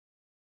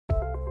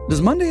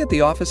Does Monday at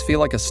the office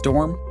feel like a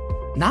storm?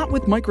 Not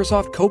with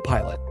Microsoft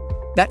Copilot.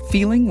 That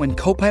feeling when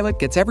Copilot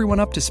gets everyone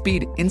up to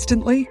speed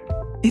instantly?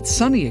 It's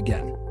sunny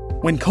again.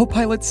 When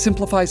Copilot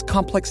simplifies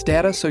complex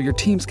data so your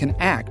teams can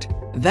act,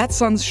 that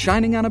sun's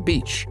shining on a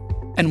beach.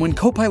 And when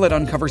Copilot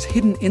uncovers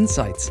hidden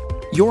insights,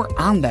 you're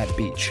on that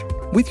beach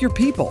with your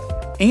people,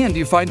 and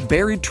you find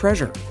buried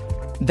treasure.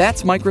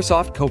 That's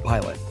Microsoft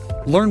Copilot.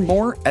 Learn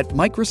more at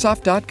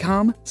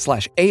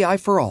Microsoft.com/AI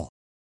for all.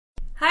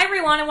 Hi,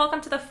 everyone, and welcome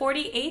to the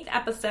 48th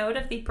episode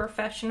of the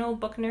Professional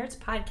Book Nerds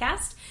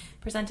podcast,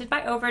 presented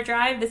by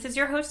Overdrive. This is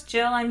your host,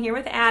 Jill. I'm here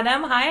with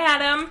Adam. Hi,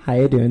 Adam. How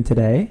you doing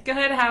today?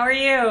 Good. How are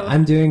you?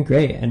 I'm doing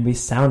great, and we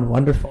sound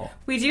wonderful.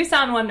 We do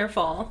sound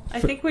wonderful.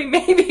 I think we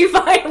maybe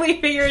finally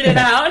figured it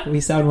out.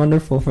 We sound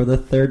wonderful for the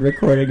third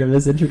recording of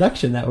this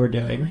introduction that we're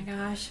doing. Oh, my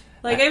gosh.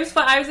 Like, I was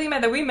thinking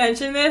about that we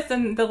mentioned this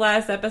in the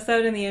last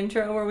episode in the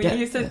intro where we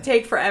used to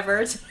take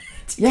forever to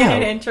get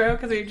an intro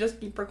because we just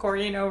keep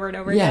recording over and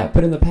over again. Yeah,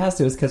 but in the past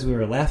it was because we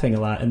were laughing a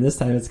lot, and this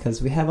time it's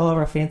because we have all of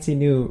our fancy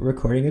new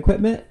recording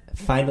equipment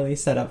finally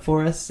set up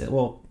for us.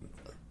 Well,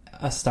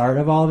 a start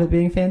of all of it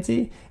being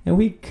fancy, and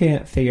we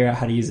can't figure out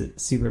how to use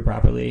it super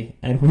properly,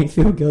 and we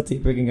feel guilty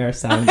bringing our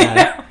sound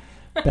guy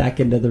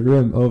back into the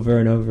room over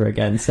and over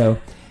again. So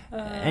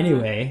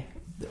anyway,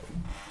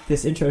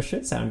 this intro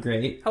should sound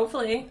great.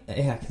 Hopefully.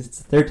 Yeah, because it's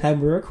the third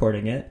time we're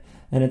recording it,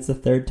 and it's the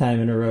third time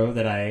in a row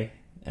that I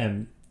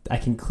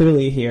can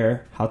clearly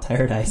hear how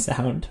tired I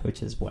sound,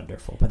 which is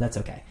wonderful, but that's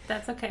okay.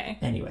 That's okay.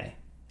 Anyway.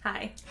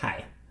 Hi.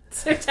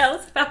 So tell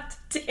us about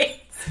today's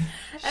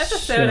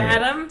episode, sure.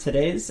 Adam.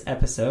 Today's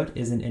episode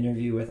is an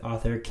interview with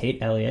author Kate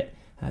Elliott.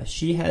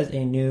 She has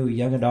a new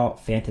young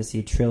adult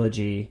fantasy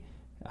trilogy.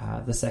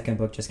 The second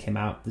book just came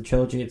out. The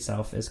trilogy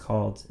itself is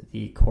called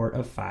The Court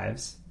of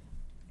Fives.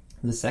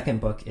 The second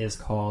book is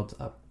called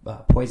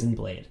Poison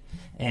Blade.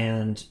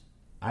 And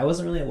I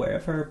wasn't really aware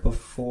of her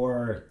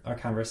before our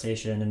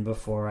conversation and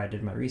before I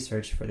did my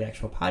research for the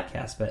actual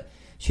podcast, but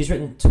she's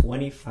written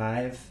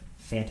 25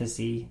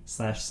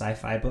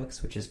 fantasy/sci-fi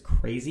books, which is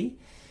crazy.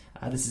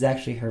 This is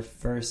actually her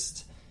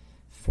first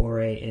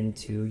foray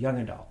into young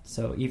adult.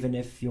 So even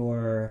if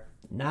you're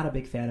not a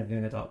big fan of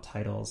young adult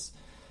titles,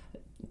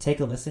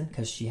 take a listen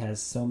because she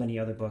has so many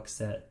other books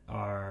that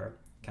are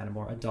kind of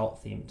more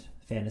adult-themed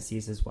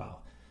fantasies as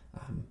well.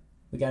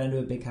 We got into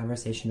a big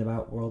conversation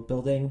about world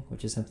building,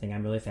 which is something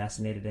I'm really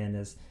fascinated in,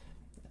 is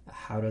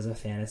how does a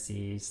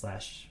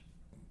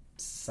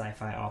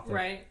fantasy/sci-fi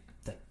author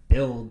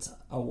build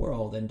a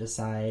world and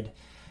decide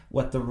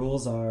what the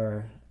rules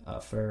are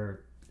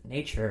for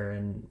nature,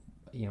 and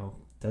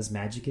does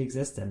magic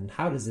exist and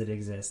how does it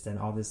exist, and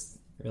all this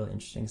really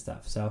interesting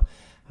stuff. So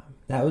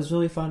that was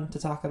really fun to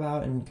talk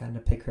about and kind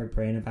of pick her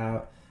brain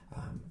about.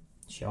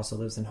 She also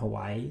lives in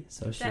Hawaii,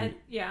 so I'm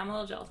a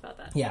little jealous about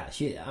that. Yeah,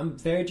 I'm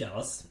very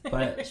jealous,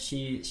 but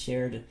she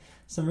shared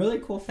some really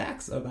cool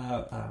facts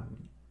about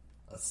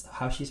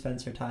how she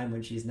spends her time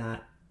when she's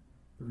not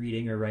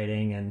reading or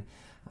writing, and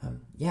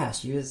we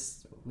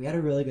had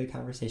a really good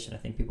conversation. I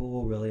think people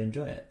will really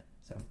enjoy it.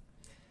 So,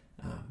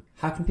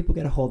 how can people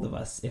get a hold of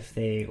us if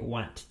they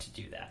want to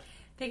do that?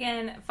 They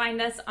can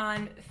find us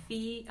on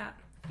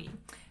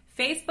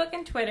Facebook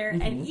and Twitter,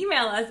 and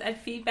email us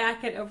at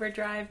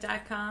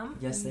feedback@overdrive.com.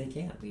 Yes, they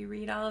can. We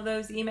read all of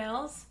those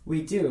emails.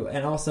 We do.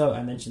 And also,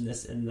 I mentioned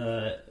this in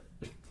the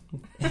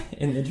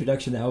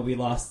introduction that will be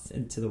lost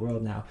into the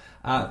world now.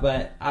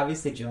 But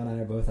obviously, Jill and I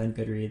are both on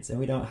Goodreads, and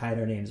we don't hide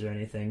our names or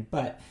anything.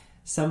 But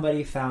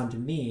somebody found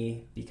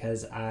me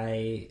because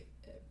I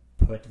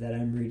put that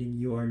I'm reading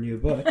your new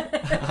book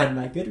on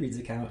my Goodreads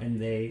account,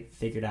 and they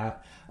figured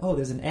out, oh,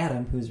 there's an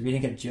Adam who's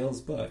reading a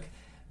Jill's book.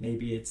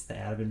 Maybe it's the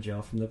Adam and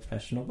Jill from the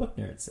Professional Book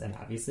Nerds, and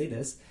obviously it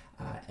is.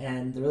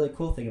 And the really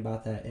cool thing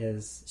about that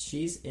is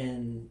she's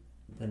in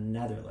the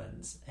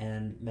Netherlands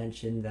and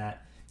mentioned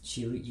that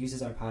she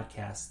uses our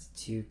podcast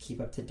to keep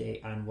up to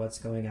date on what's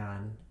going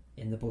on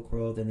in the book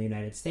world in the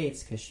United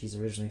States because she's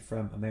originally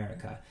from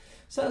America.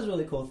 So that was a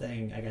really cool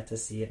thing. I got to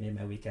see it, made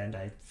my weekend.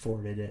 I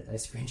forwarded it, I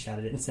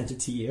screenshotted it and sent it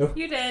to you.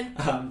 You did.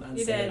 On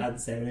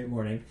Saturday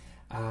morning.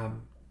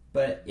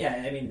 But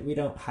yeah, I mean, we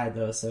don't hide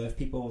those, so if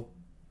people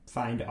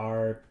find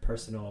our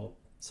personal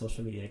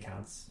social media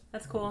accounts.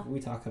 That's cool. We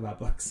talk about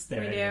books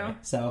there. We anyway. do.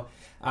 So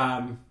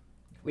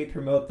we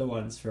promote the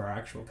ones for our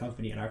actual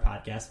company and our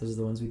podcast. Those are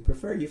the ones we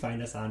prefer you find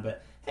us on.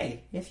 But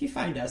hey, if you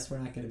find us, we're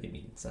not going to be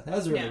mean. So that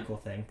was a really cool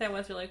thing. That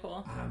was really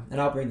cool.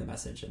 And I'll bring the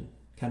message and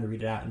kind of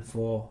read it out in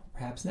full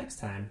perhaps next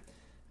time.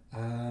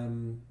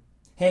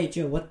 Hey,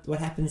 Joe, what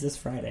happens this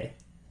Friday?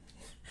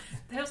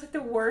 That was like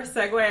the worst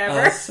segue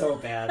ever. Oh, so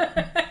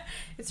bad.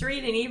 It's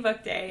Read an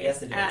Ebook Day,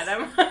 yes, it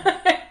Adam. Is.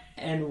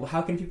 And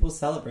how can people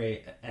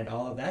celebrate and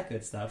all of that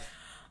good stuff?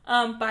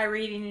 By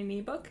reading an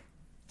ebook.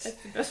 That's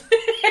the best.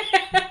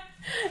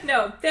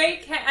 No, they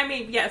can. I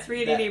mean, yes,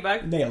 read an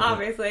ebook,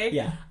 obviously.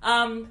 Yeah.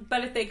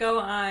 But if they go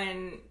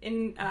on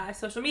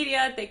social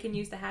media, they can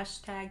use the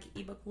hashtag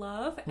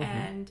 #EbookLove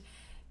and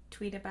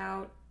tweet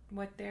about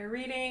what they're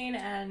reading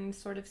and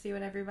sort of see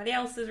what everybody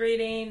else is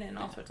reading and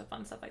all sorts of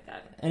fun stuff like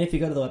that. And if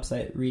you go to the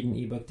website,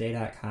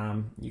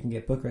 readinebookday.com, you can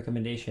get book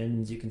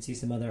recommendations. You can see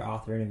some other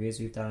author interviews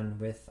we've done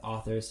with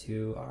authors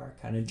who are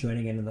kind of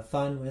joining in on the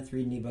fun with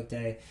Reading eBook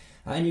Day.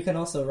 And you can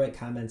also write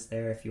comments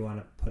there if you want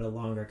to put a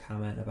longer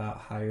comment about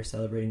how you're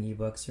celebrating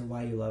ebooks or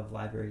why you love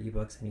library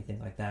ebooks,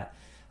 anything like that.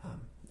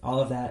 All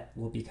of that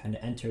will be kind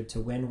of entered to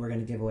win. We're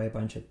going to give away a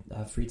bunch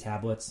of free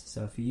tablets.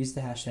 So if you use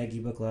the hashtag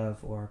ebooklove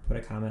or put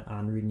a comment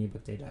on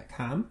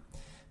readinebookday.com,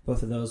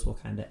 both of those will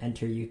kind of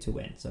enter you to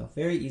win. So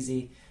very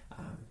easy.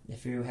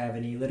 If you have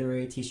any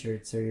literary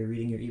t-shirts or you're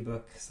reading your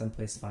ebook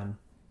someplace fun,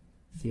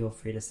 feel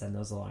free to send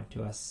those along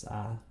to us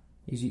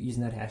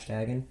using that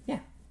hashtag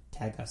and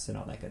tag us and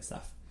all that good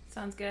stuff.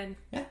 Sounds good.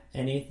 Yeah.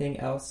 Anything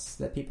else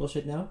that people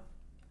should know?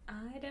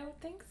 I don't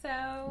think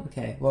so.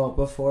 Okay. Well,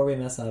 before we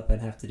mess up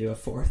and have to do a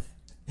fourth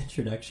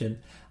introduction,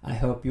 I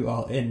hope you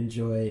all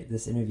enjoy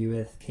this interview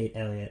with Kate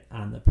Elliott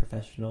on the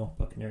Professional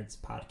Book Nerds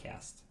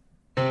podcast.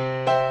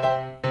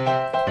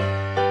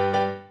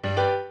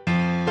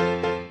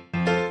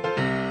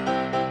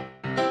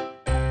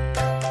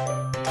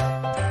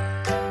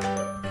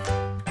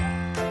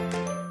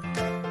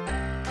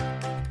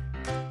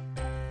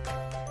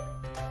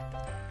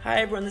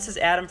 Hi everyone, this is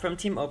Adam from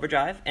Team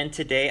Overdrive, and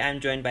today I'm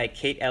joined by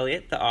Kate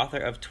Elliott, the author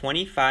of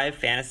 25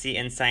 fantasy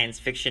and science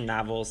fiction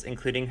novels,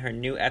 including her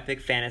new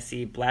epic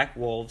fantasy, Black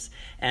Wolves,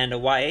 and a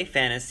YA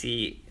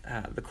fantasy,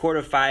 the Court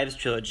of Fives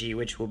trilogy,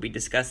 which we'll be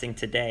discussing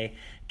today.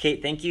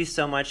 Kate, thank you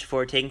so much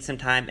for taking some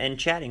time and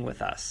chatting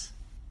with us.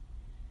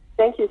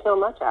 Thank you so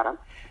much, Adam.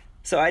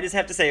 So I just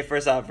have to say,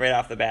 first off, right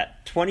off the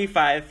bat,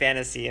 25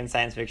 fantasy and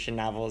science fiction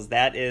novels,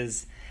 that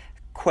is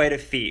quite a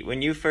feat.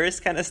 When you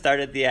first kind of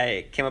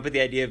came up with the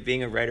idea of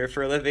being a writer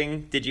for a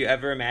living, did you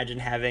ever imagine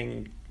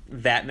having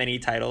that many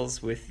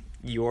titles with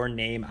your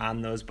name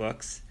on those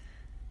books?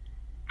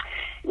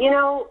 You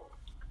know,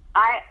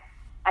 I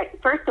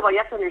first of all, you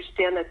have to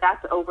understand that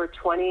that's over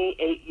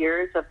 28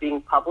 years of being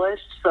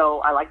published. So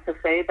I like to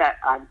say that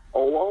I'm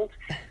old,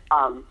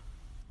 and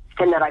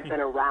that I've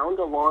been around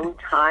a long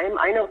time.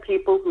 I know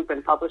people who've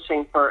been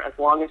publishing for as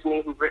long as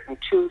me, who've written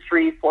 2,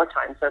 3, 4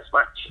 times as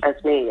much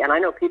as me. And I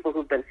know people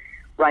who've been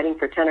writing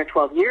for 10 or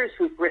 12 years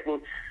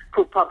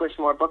who've published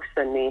more books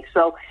than me.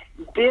 So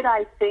did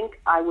I think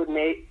I would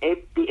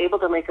be able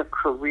to make a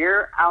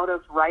career out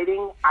of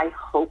writing? I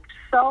hoped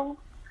so,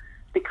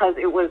 because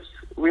it was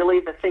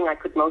really the thing I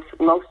could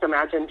most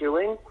imagine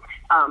doing.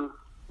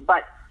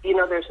 But, you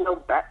know, there's no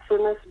bets in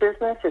this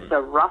business. It's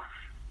a rough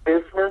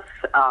business.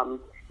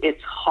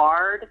 It's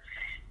hard,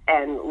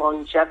 and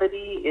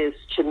longevity is,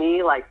 to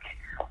me, like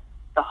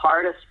the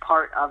hardest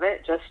part of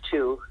it, just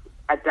to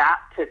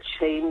adapt to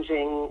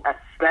changing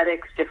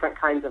aesthetics, different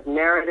kinds of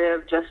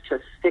narrative, just to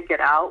stick it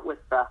out with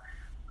the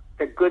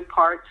good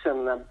parts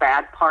and the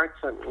bad parts,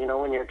 and, you know,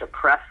 when you're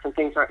depressed and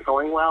things aren't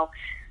going well.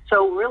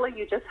 So really,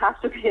 you just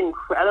have to be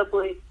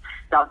incredibly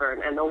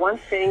stubborn. And the one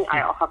thing I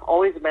have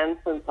always been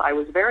since I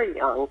was very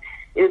young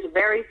is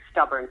very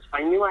stubborn. So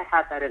I knew I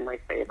had that in my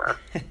favor.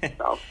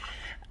 So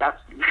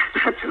that's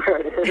where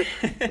it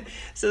is.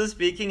 So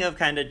speaking of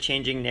kind of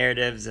changing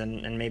narratives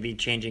and maybe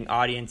changing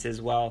audience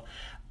as well,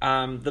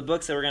 the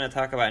books that we're going to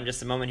talk about in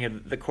just a moment here,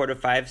 the Court of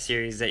Five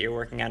series that you're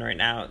working on right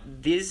now,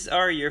 these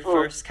are your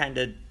first kind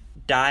of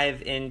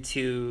dive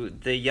into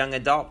the young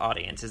adult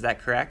audience. Is that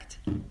correct?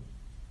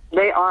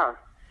 They are.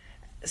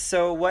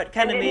 So what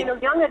kind of made... You know,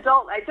 young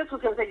adult, I just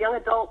was going to say young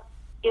adult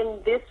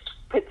in this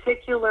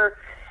particular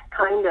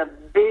kind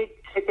of big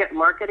ticket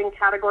marketing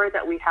category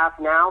that we have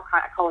now.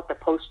 I call it the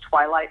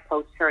post-Twilight,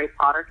 post-Harry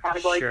Potter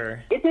category.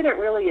 Sure. It didn't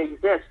really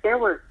exist. There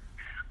were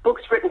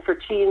books written for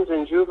teens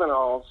and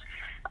juveniles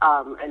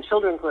and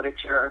children's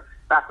literature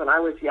back when I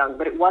was young,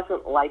 but it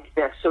wasn't like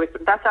this. So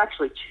that's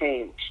actually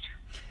changed.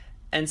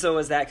 And so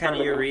was that kind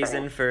of your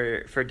reason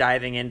for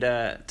diving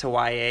into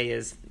YA,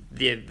 is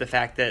the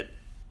fact that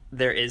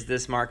there is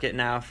this market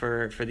now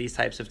for these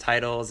types of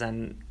titles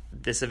and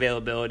this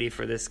availability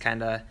for this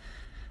kind of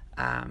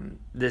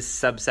this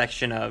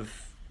subsection of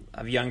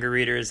younger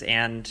readers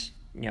and,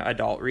 you know,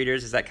 adult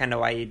readers? Is that kind of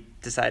why you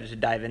decided to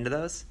dive into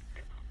those?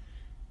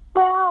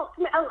 Well,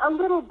 a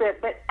little bit,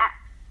 but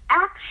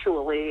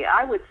actually,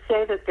 I would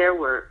say that there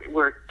were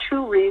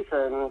two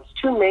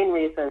main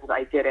reasons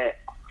I did it.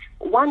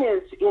 One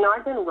is, you know,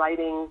 I've been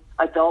writing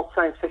adult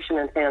science fiction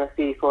and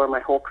fantasy for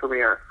my whole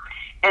career.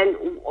 And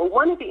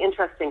one of the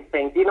interesting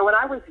things, you know, when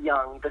I was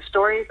young, the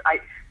stories,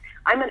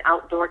 I'm an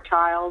outdoor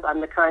child. I'm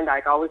the kind,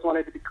 I always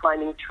wanted to be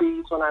climbing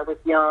trees when I was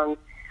young.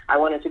 I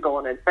wanted to go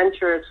on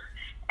adventures.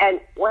 And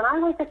when I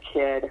was a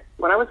kid,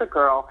 when I was a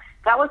girl,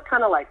 that was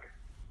kind of like,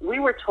 we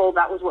were told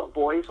that was what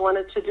boys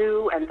wanted to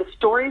do. And the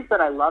stories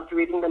that I loved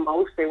reading the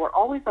most, they were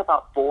always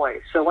about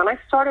boys. So when I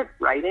started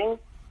writing,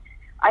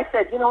 I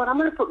said, you know what, I'm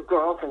going to put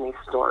girls in these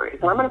stories,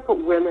 and I'm going to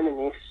put women in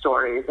these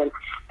stories. And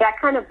that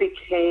kind of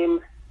became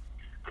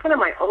kind of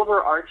my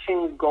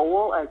overarching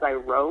goal as I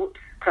wrote,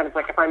 kind of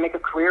like, if I make a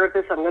career of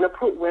this, I'm going to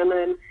put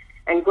women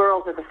and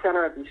girls at the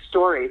center of these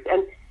stories.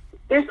 And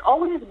there's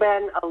always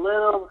been a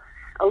little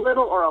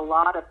or a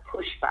lot of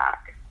pushback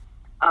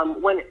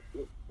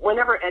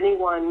whenever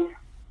anyone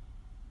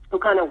who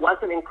kind of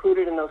wasn't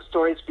included in those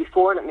stories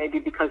before, and it may be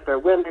because they're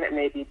women, it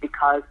may be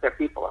because they're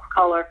people of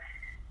color,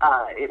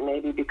 it may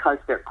be because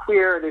they're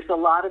queer. There's a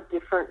lot of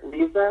different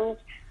reasons.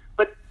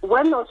 But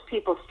when those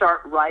people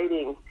start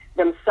writing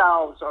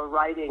themselves or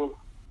writing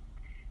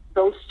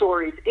those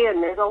stories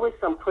in, there's always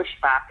some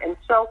pushback. And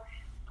so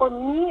for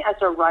me as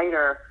a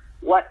writer,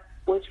 what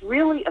was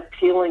really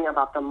appealing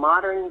about the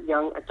modern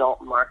young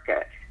adult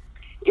market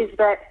is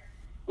that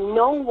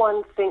no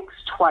one thinks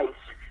twice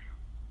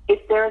if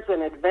there's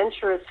an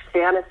adventurous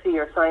fantasy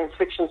or science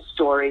fiction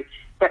story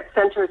that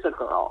centers a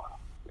girl.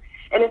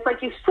 And it's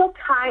like you still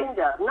kind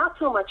of, not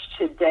so much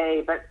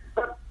today, but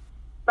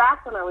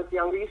back when I was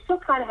younger, you still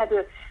kind of had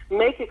to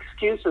make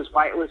excuses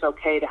why it was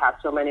okay to have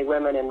so many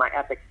women in my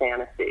epic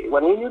fantasy,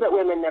 when we knew that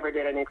women never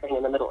did anything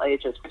in the Middle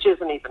Ages, which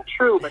isn't even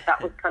true, but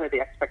that was kind of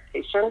the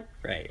expectation.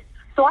 Right.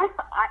 So I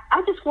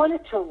just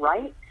wanted to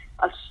write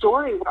a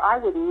story where I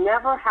would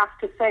never have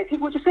to say,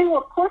 people would just say, well,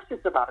 of course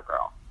it's about a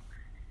girl.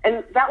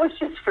 And that was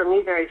just, for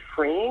me, very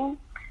freeing.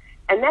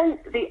 And then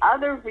the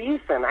other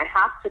reason I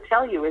have to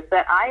tell you is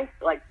that I,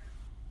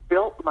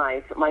 built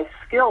my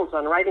skills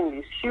on writing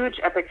these huge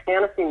epic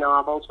fantasy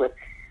novels with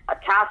a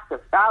cast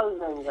of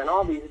thousands and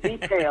all these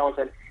details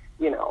and,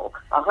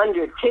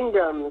 100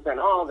 kingdoms and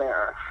all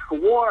their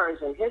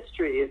wars and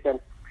histories and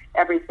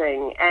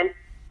everything. And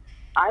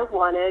I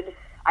wanted,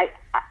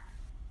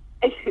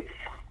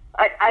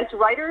 as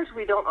writers,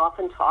 we don't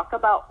often talk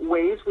about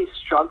ways we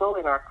struggle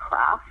in our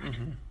craft.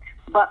 Mm-hmm.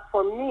 But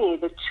for me,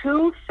 the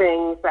two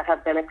things that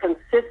have been a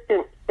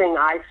consistent thing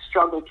I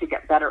struggled to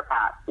get better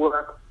at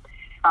were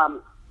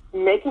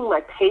making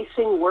my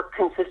pacing work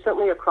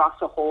consistently across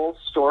a whole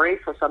story.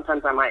 So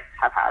sometimes I might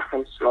have had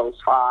some slow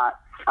spots.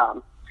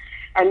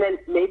 And then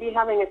maybe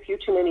having a few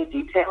too many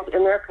details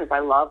in there because I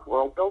love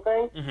world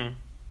building. Mm-hmm.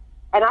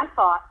 And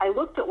I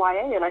looked at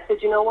YA and I said,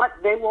 you know what?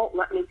 They won't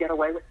let me get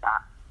away with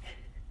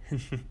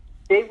that.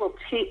 They will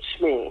teach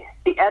me.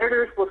 The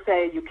editors will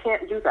say, you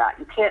can't do that.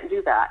 You can't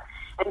do that.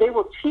 And they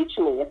will teach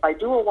me. If I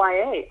do a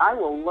YA, I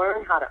will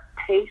learn how to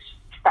pace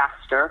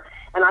faster,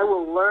 and I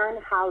will learn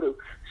how to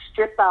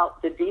strip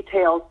out the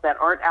details that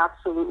aren't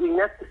absolutely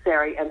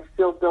necessary and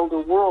still build a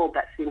world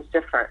that seems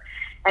different.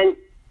 And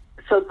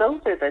so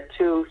those are the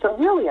two. So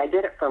really, I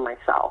did it for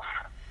myself,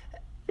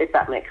 if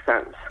that makes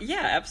sense.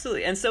 Yeah,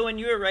 absolutely. And so when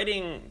you were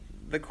writing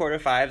the Court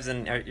of Fives,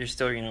 and you're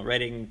still,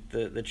 writing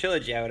the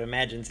trilogy, I would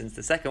imagine, since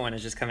the second one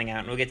is just coming out,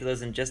 and we'll get to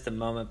those in just a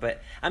moment.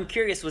 But I'm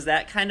curious, was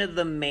that kind of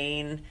the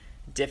main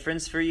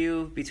difference for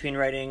you between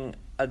writing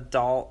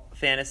adult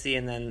fantasy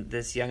and then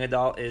this young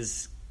adult,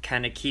 is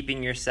kind of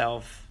keeping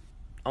yourself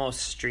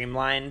almost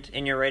streamlined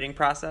in your writing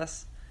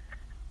process?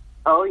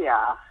 Oh,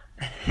 yeah.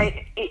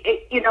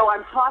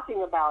 I'm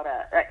talking about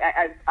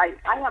I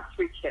have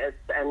 3 kids,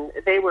 and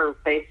they were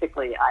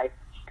basically,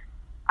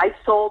 I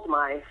sold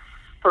my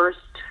first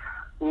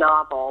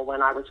novel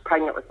when I was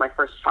pregnant with my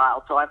first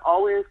child. So I've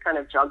always kind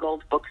of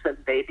juggled books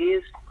and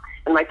babies,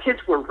 and my kids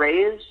were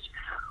raised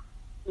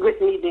with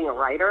me being a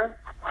writer.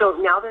 So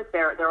now that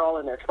they're all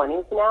in their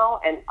 20s now,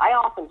 and I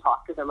often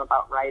talk to them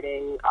about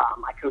writing.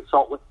 I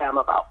consult with them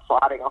about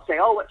plotting. I'll say,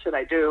 oh, what should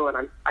I do?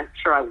 And I'm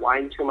sure I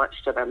whine too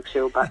much to them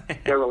too, but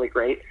they're really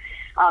great.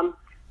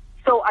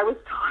 So I was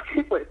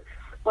talking with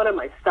one of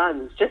my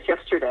sons just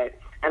yesterday,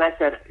 and I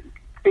said,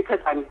 because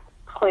I'm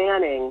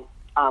planning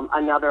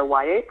another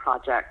YA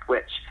project,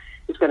 which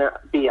is going to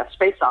be a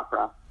space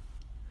opera.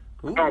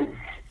 Ooh.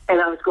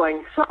 And I was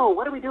going, so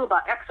what do we do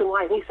about X and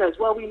Y? And he says,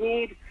 well, we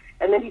need,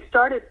 and then he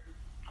started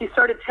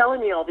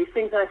telling me all these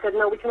things, and I said,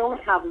 no, we can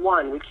only have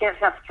one. We can't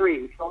have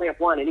 3. We can only have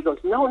one. And he goes,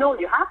 no,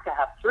 you have to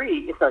have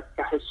 3. It's a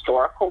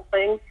historical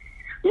thing.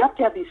 You have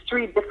to have these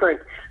 3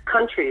 different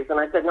countries. And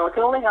I said, no, I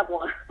can only have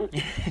one.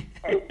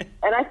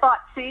 and I thought,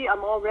 see,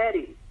 I'm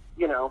already,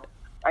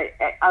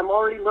 I'm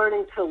already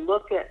learning to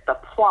look at the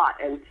plot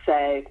and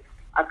say,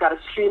 I've got to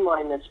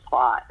streamline this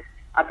plot.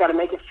 I've got to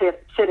make it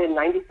fit in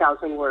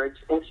 90,000 words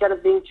instead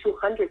of being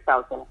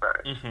 200,000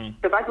 words. Mm-hmm.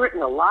 Because I've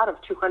written a lot of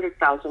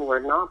 200,000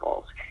 word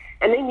novels,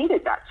 and they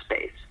needed that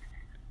space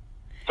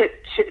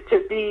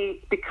to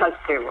be, because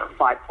there were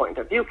 5 point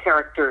of view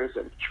characters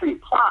and 3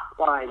 plot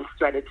lines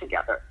threaded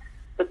together.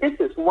 But this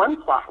is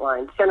one plot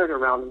line centered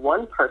around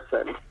one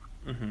person.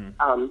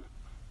 Mm-hmm.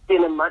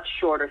 In a much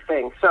shorter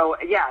thing. So,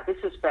 yeah, this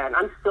has been,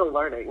 I'm still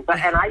learning.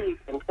 And I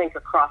even think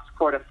across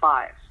Court of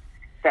Fives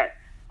that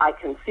I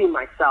can see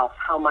myself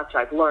how much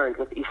I've learned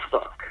with each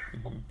book.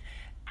 Mm-hmm.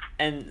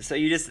 And so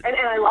you just... And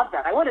I love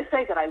that. I want to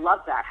say that I love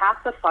that.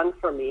 Half the fun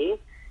for me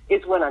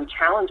is when I'm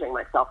challenging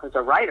myself as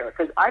a writer,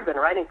 because I've been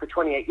writing for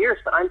 28 years,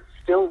 but I'm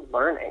still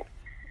learning.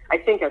 I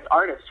think as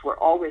artists, we're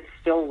always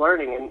still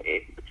learning. And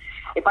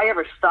if I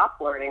ever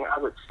stopped learning, I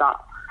would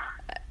stop.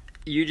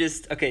 You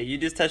just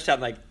touched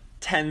on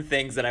 10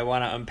 things that I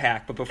want to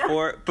unpack, but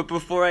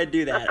before I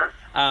do that,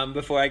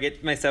 before I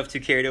get myself too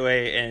carried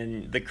away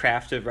in the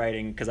craft of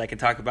writing, because I could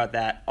talk about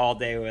that all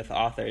day with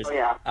authors. Oh,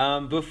 yeah.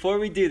 Before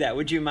we do that,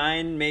 would you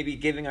mind maybe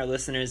giving our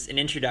listeners an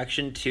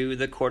introduction to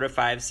the Court of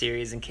Five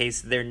series in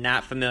case they're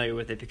not familiar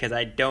with it? Because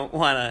I don't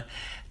want to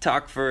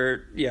talk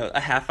for a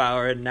half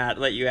hour and not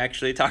let you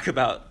actually talk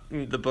about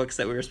the books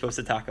that we were supposed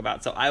to talk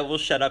about. So I will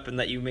shut up and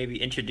let you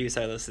maybe introduce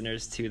our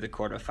listeners to the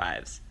Court of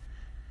Fives.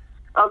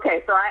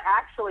 Okay, so I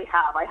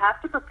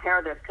have to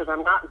prepare this because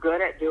I'm not good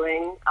at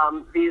doing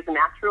these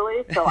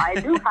naturally, so I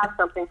do have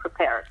something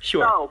prepared.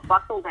 Sure. So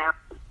buckle down.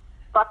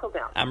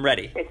 I'm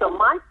ready. Okay, so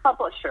my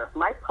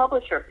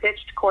publisher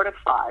pitched Court of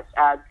Fives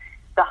as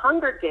The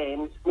Hunger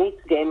Games meets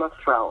Game of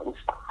Thrones.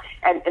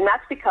 And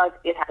that's because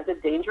it has a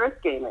dangerous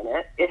game in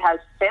it, it has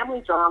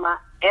family drama,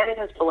 and it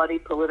has bloody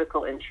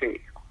political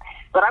intrigue.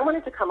 But I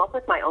wanted to come up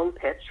with my own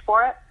pitch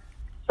for it,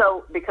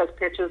 so because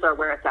pitches are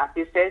where it's at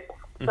these days.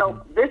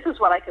 So this is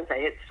what I can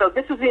say.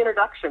 This is the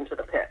introduction to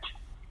the pitch.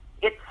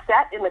 It's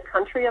set in the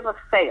country of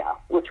Athea,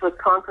 which was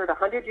conquered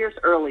 100 years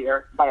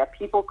earlier by a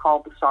people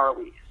called the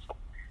Sarawis.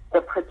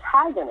 The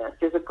protagonist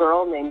is a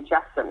girl named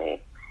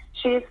Jessamy.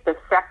 She's the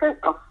second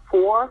of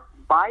 4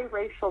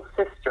 biracial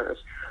sisters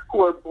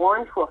who are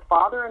born to a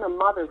father and a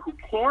mother who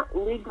can't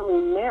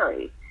legally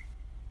marry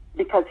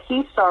because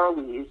he's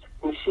Sarawis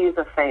and she's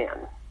a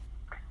fan.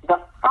 The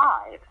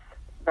Fives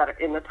that are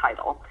in the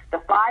title,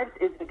 the Fives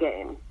is the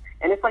game.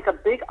 And it's like a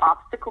big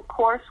obstacle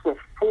course with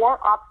 4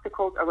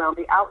 obstacles around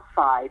the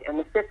outside and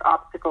the 5th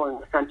obstacle in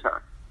the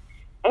center.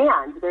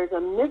 And there's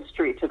a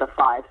mystery to the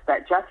Fives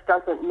that Jess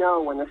doesn't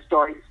know when the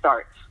story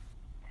starts.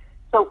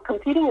 So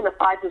competing in the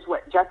Fives is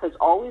what Jess has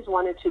always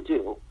wanted to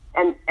do.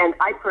 And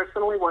I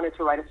personally wanted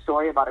to write a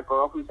story about a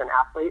girl who's an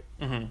athlete.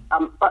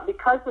 But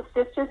because the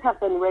sisters have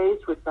been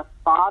raised with the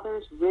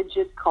father's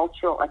rigid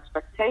cultural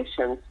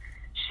expectations,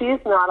 she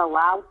is not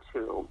allowed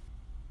to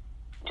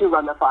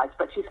run the Fives,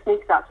 but she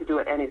sneaks out to do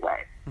it anyway.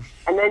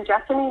 And then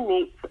Jessamy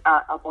meets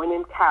a boy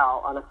named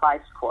Cal on a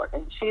Fives court,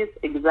 and she's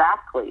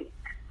exactly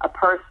a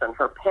person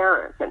her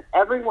parents and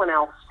everyone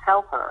else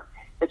tell her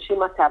that she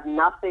must have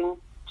nothing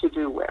to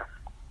do with.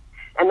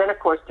 And then, of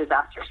course,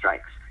 disaster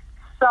strikes.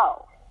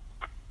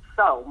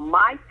 So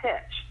my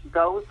pitch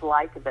goes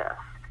like this.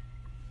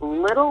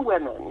 Little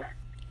Women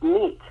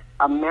meet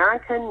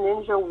American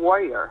Ninja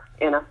Warrior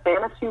in a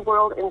fantasy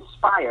world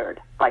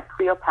inspired by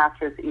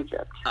Cleopatra's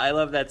Egypt. I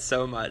love that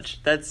so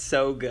much. That's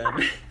so good.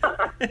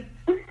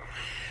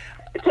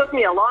 It took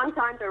me a long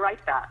time to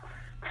write that.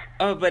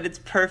 Oh, but it's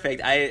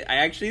perfect. I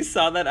actually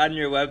saw that on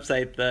your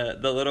website,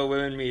 the Little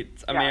Women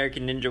meet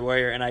American Ninja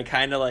Warrior, and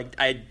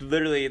I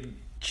literally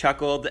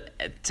chuckled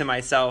to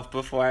myself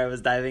before I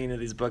was diving into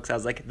these books. I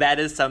was like, that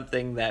is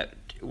something that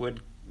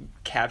would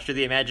capture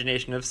the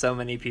imagination of so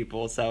many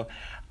people. So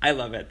I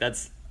love it.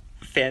 That's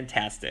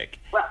fantastic.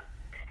 Well,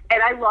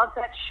 and I love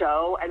that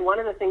show. And one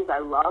of the things I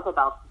love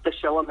about the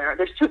show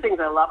there's 2 things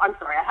I love. I'm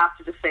sorry, I have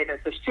to just say this.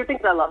 There's 2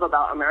 things I love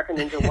about American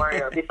Ninja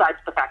Warrior besides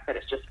the fact that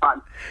it's just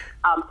fun.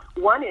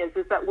 One is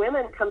that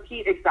women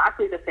compete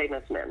exactly the same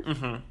as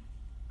men.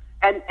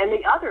 And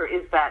the other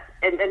is that,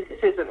 and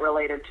this isn't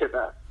related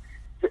to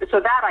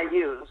so that I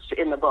used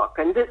in the book.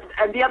 And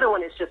the other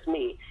one is just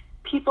me.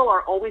 People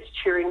are always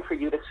cheering for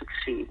you to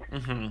succeed,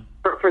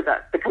 for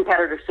the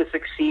competitors to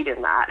succeed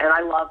in that. And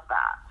I love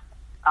that.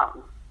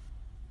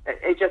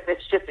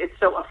 It's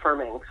so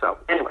affirming. So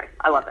anyway,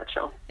 I love that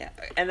show. Yeah.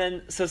 And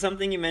then, so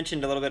something you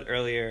mentioned a little bit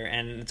earlier,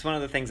 and it's one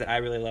of the things that I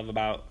really love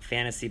about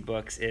fantasy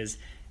books is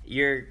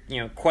you're,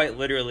 quite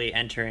literally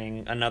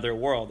entering another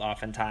world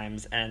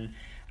oftentimes. And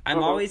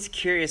I'm always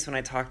curious when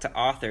I talk to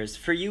authors,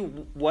 for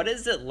you, what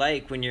is it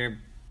like when you're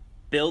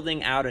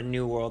building out a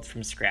new world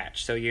from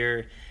scratch? So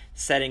you're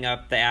setting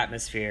up the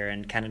atmosphere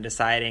and kind of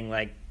deciding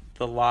like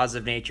the laws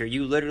of nature.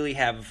 You literally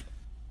have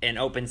an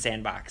open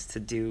sandbox to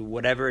do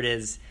whatever it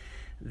is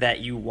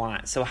that you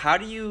want. So how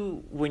do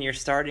you, when you're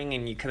starting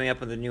and you're coming up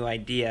with a new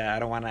idea, I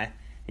don't want to,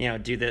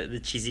 do the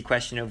cheesy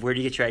question of where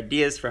do you get your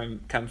ideas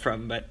come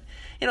from, but,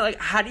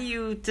 how do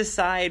you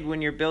decide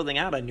when you're building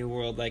out a new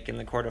world, like in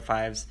the Court of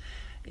Fives,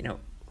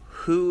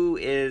 who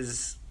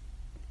is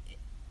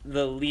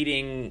the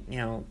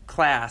leading,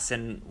 class,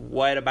 and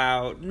what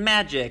about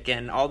magic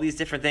and all these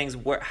different things?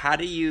 How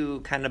do you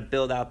kind of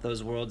build out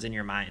those worlds in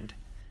your mind?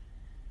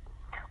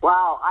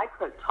 Wow, I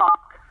could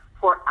talk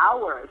for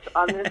hours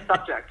on this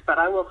subject, but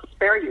I will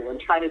spare you and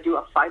try to do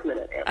a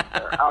 5-minute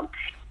answer.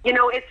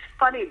 It's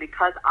funny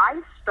because I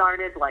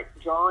started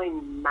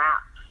drawing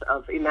maps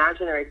of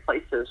imaginary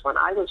places when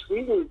I was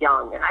really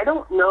young, and I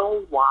don't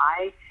know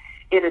why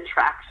it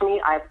attracts me.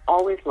 I've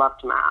always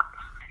loved maps.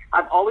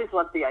 I've always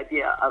loved the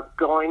idea of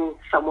going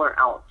somewhere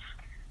else.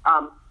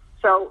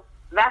 So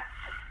that's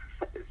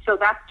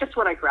just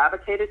what I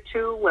gravitated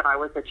to when I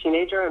was a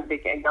teenager and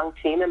a young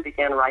teen and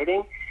began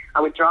writing.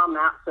 I would draw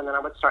maps and then I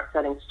would start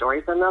setting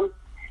stories in them.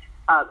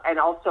 And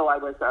also I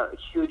was a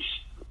huge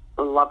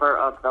lover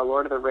of the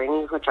Lord of the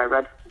Rings, which I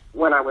read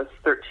when I was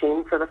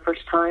 13 for the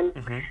first time.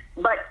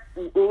 But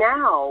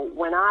now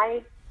when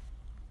I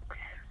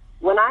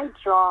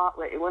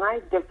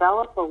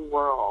develop a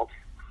world,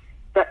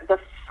 the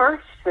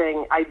first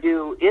thing I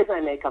do is I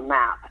make a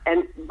map,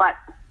 but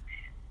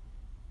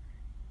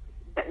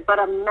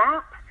a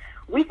map,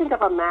 we think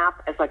of a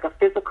map as like a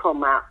physical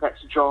map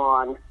that's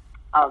drawn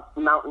of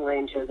mountain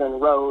ranges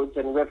and roads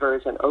and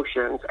rivers and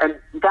oceans, and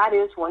that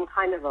is one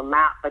kind of a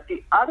map. But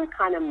the other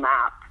kind of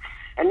map,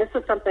 and this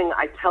is something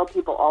I tell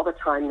people all the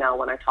time now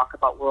when I talk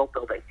about world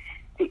building,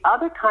 the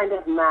other kind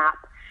of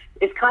map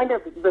is kind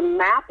of the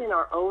map in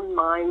our own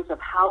minds of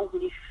how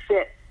we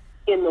fit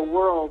in the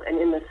world and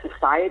in the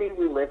society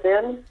we live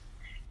in.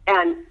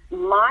 And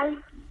my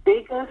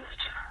biggest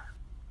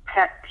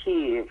pet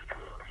peeve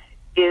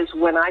is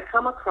when I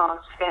come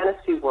across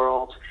fantasy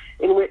worlds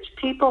in which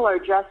people are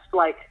just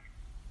like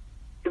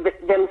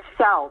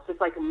themselves. It's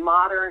like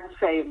modern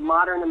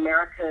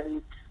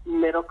American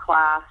middle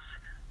class,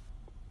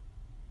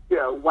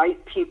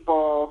 white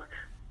people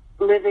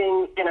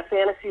living in a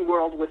fantasy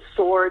world with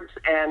swords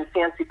and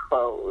fancy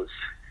clothes,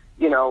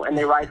 and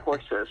they ride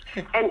horses.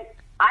 And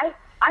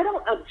I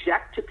don't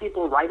object to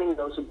people writing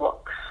those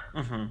books.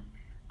 Mm-hmm.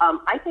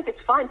 I think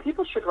it's fine.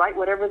 People should write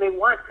whatever they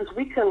want because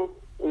we can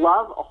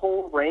love a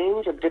whole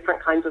range of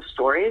different kinds of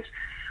stories.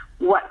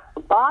 What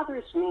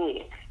bothers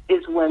me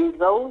is when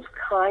those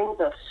kinds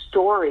of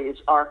stories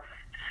are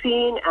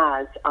seen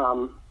as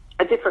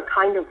a different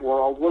kind of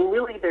world, when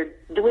really they're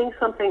doing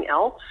something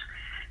else.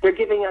 They're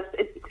giving us,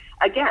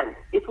 again,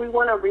 if we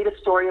want to read a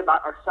story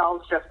about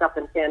ourselves dressed up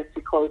in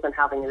fancy clothes and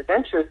having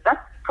adventures, that's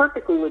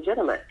perfectly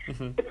legitimate.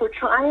 Mm-hmm. If you're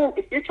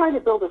trying to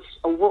build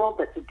a world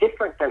that's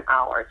different than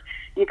ours,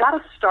 you got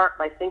to start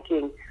by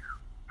thinking,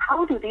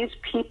 how do these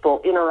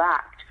people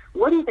interact?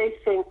 What do they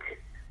think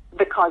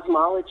the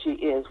cosmology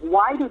is?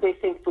 Why do they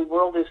think the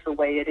world is the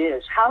way it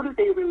is? How do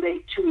they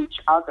relate to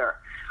each other?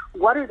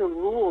 What are the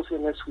rules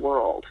in this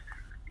world?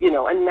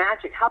 And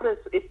magic,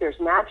 if there's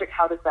magic,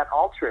 how does that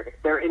alter it? If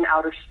they're in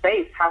outer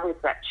space, how has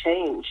that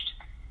changed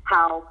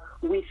how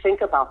we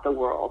think about the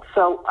world?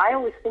 So I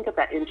always think of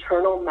that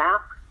internal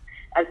map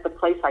as the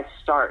place I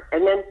start.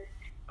 And then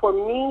for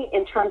me,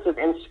 in terms of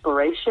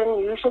inspiration,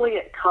 usually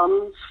it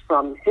comes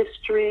from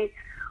history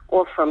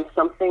or from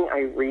something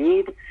I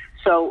read.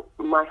 So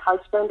my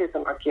husband is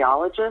an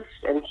archaeologist,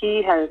 and he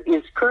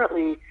is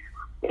currently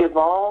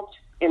involved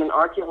in an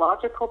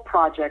archaeological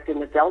project in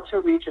the Delta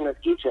region of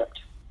Egypt,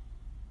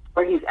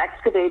 where he's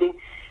excavating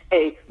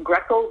a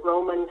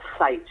Greco-Roman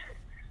site.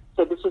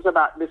 So this is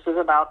about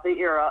the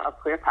era of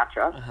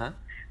Cleopatra.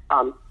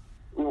 Uh-huh.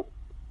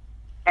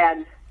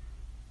 And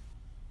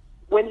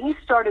when he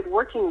started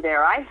working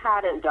there, I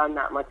hadn't done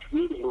that much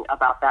reading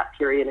about that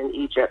period in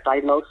Egypt. I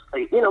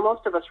mostly,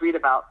 most of us read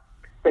about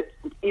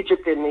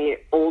Egypt in the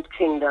Old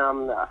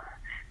Kingdom, the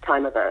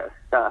time of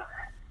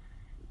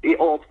the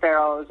old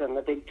pharaohs and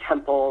the big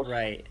temples.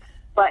 Right.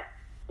 But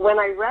when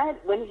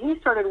he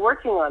started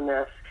working on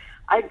this,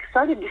 I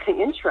started getting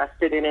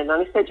interested in it, and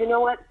I said, you know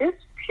what, this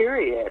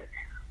period,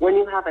 when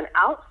you have an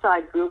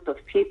outside group of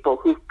people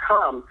who've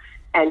come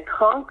and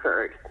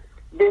conquered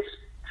this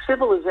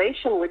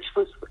civilization, which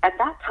was at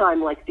that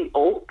time like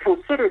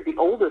considered the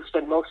oldest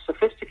and most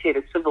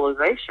sophisticated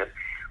civilization,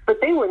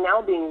 but they were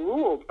now being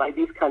ruled by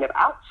these kind of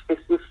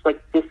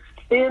this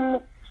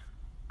thin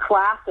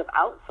class of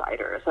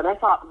outsiders. And I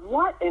thought,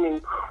 what an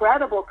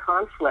incredible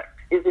conflict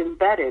is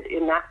embedded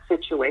in that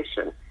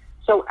situation.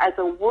 So as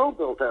a world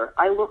builder,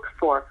 I want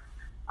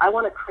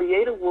to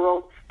create a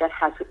world that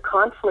has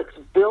conflicts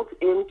built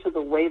into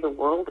the way the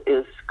world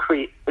is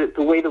the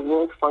way the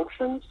world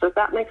functions. Does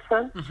that make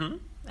sense? Mm-hmm.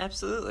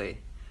 Absolutely.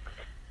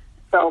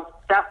 So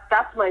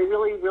that's my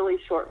really, really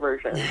short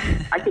version.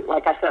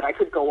 Like I said, I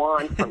could go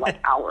on for like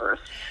hours.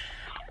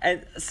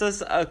 And so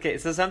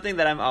something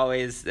that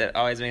always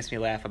makes me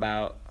laugh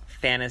about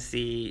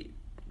fantasy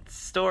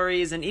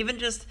stories and even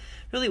just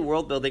really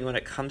world building when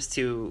it comes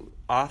to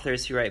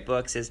authors who write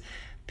books is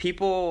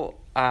people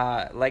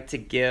like to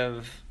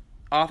give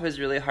authors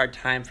really hard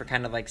time for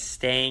kind of like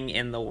staying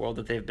in the world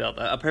that they've built.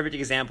 A perfect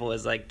example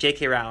is like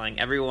J.K. Rowling.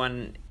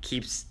 Everyone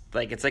keeps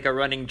it's like a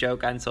running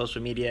joke on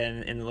social media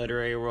and in the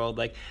literary world.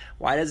 Like,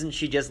 why doesn't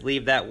she just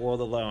leave that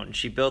world alone?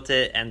 She built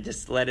it and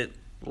just let it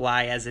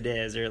lie as it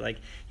is. Or like,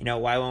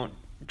 why won't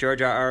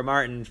George R.R.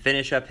 Martin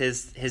finish up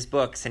his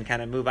books and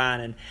kind of move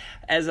on? And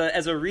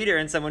as a reader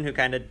and someone who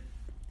kind of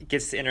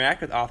gets to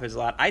interact with authors a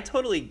lot, I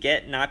totally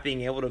get not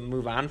being able to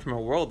move on from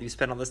a world you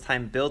spent all this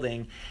time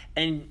building.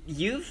 And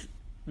you've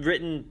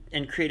written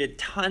and created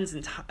tons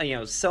and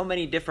so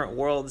many different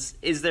worlds.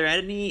 Is there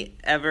any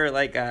ever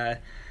like a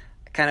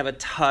kind of a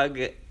tug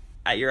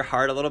at your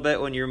heart a little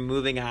bit when you're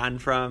moving on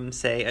from,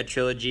 say, a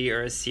trilogy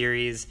or a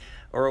series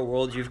or a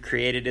world you've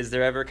created? Is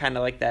there ever kind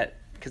of like that?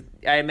 Because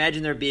I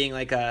imagine there being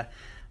like a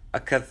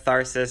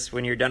catharsis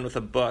when you're done with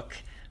a book,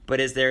 but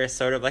is there a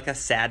sort of like a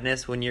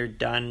sadness when you're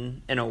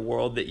done in a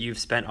world that you've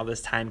spent all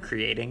this time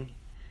creating?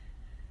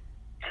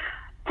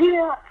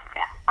 Yeah,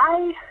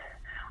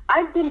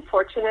 I've been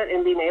fortunate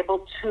in being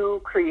able to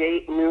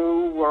create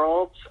new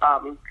worlds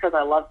because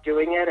I love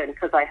doing it and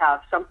because I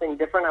have something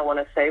different I want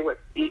to say with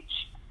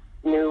each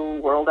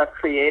new world I've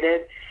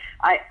created.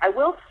 I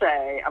will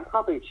say, I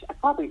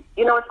probably,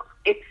 you know,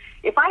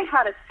 if I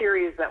had a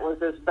series that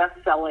was as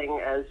best-selling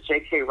as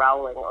J.K.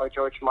 Rowling or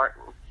George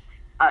Martin,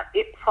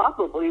 it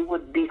probably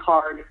would be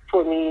hard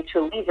for me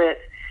to leave it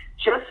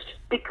just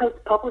because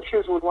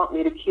publishers would want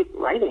me to keep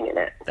writing in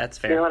it. That's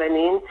fair. You know what I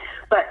mean?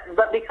 But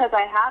because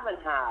I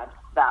haven't had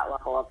that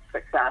level of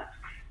success,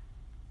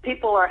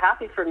 people are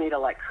happy for me to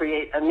like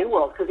create a new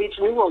world, because each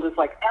new world is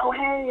like, oh,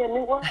 hey, a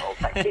new world,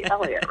 like Kate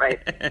Elliott, right?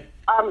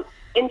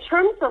 In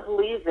terms of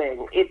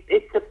leaving,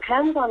 it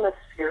depends on the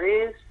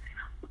series.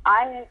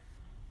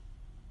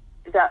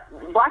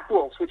 That Black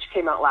Wolves, which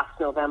came out last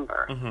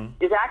November,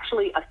 is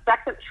actually a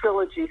second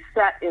trilogy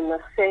set in the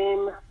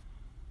same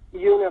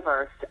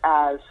universe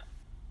as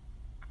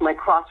my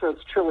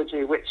Crossroads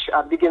trilogy, which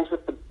begins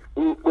with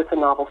the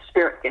novel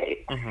Spirit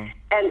Gate.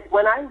 And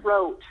when I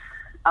wrote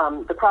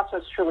the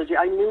Crossroads trilogy,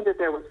 I knew that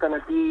there was going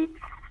to be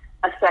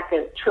a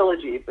second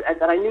trilogy, and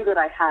that I knew that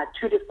I had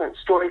two different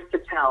stories to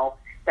tell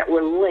that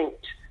were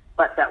linked,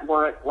 but that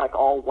weren't like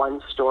all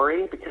one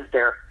story, because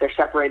they're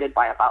separated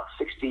by about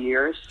 60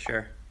 years.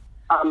 Sure.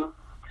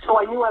 So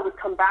I knew I would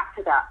come back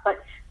to that.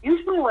 But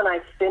usually when I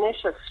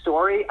finish a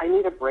story, I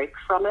need a break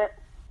from it.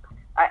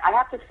 I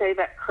have to say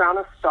that Crown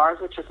of Stars,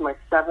 which is my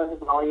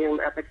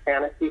 7-volume epic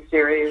fantasy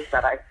series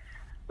that I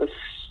was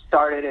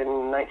started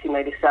in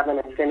 1997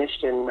 and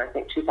finished in, I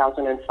think,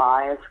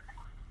 2005.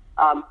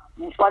 By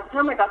the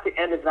time I got to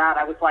the end of that,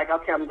 I was like,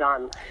 okay, I'm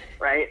done,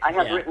 right? I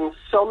have written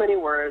so many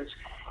words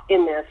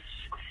in this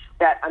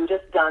that I'm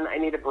just done. I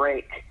need a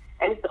break.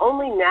 And it's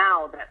only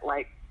now that,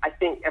 like, I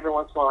think every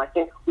once in a while, I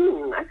think,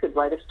 I could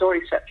write a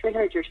story set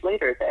 300 years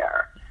later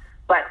there.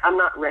 But I'm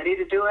not ready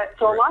to do it.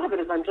 So a lot of it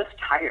is I'm just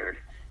tired.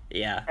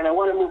 Yeah. And I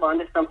want to move on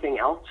to something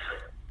else.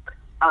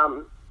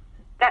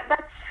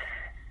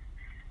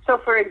 So,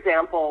 for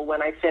example,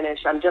 when I finish,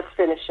 I'm just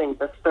finishing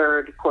the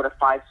third Quarter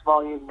Fives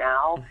volume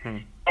now.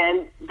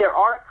 And there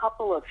are a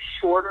couple of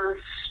shorter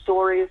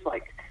stories,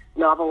 like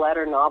novelette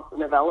or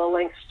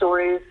novella-length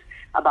stories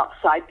about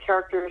side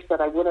characters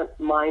that I wouldn't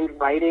mind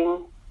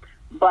writing.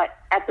 But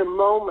at the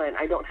moment,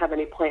 I don't have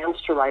any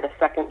plans to write a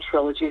second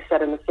trilogy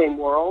set in the same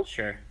world.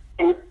 Sure.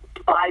 In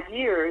 5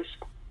 years,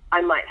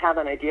 I might have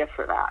an idea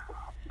for that.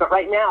 But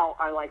right now,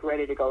 I'm like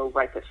ready to go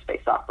write the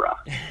space opera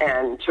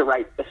and to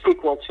write the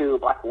sequel to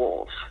Black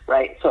Wolves,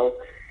 right? So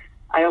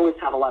I always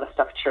have a lot of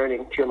stuff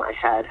churning through my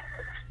head.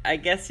 I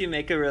guess you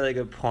make a really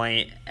good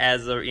point.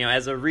 As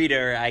a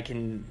reader, I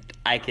can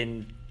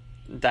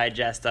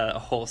digest a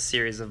whole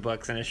series of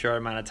books in a short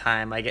amount of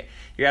time.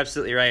 You're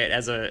absolutely right.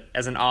 As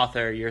an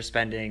author, you're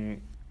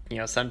spending,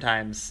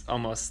 sometimes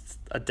almost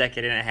a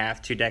decade and a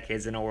half, 2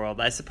 decades in a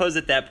world. I suppose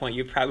at that point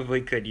you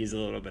probably could use a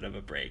little bit of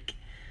a break.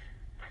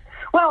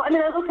 Well, I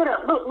mean, let's look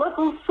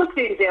at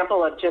the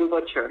example of Jim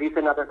Butcher. He's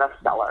another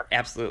bestseller.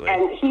 Absolutely.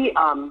 And he,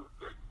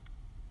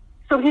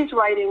 so he's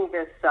writing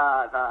this,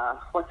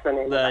 what's the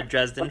name of The it?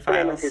 Dresden What's the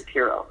name of Files? his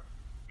hero?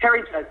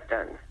 Harry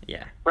Dresden.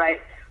 Yeah.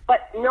 Right?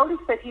 But notice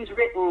that he's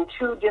written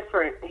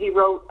he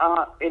wrote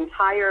an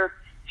entire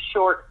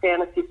short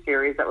fantasy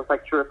series that was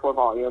like 3 or 4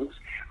 volumes.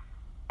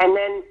 And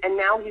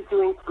now he's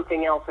doing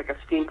something else, like a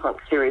steampunk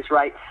series,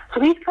 right?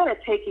 So he's kind of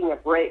taking a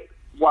break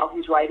while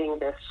he's writing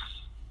this.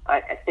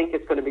 I think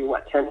it's going to be,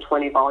 10,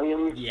 20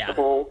 volumes, the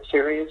whole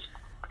series.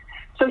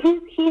 So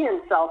he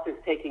himself is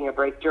taking a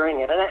break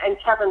during it. And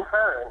Kevin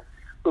Hearn,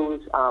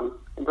 who's a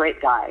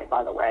great guy,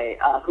 by the way,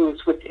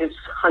 who's with his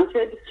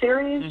Hunted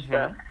series,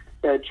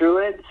 the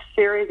Druid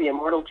series, the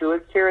Immortal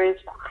Druid series,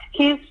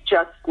 he's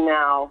just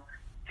now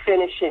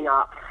finishing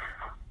up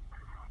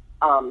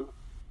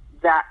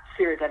that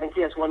series. I think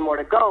he has one more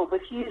to go, but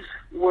he's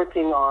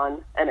working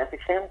on an epic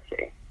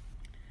fantasy.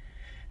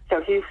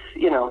 So he's,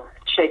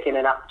 shaking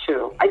it up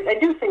too. I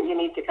do think you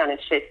need to kind of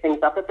shake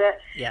things up a bit.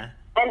 Yeah.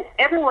 And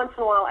every once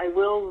in a while I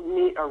will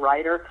meet a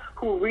writer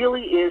who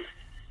really is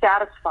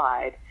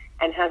satisfied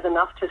and has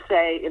enough to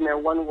say in their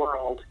one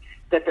world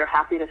that they're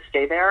happy to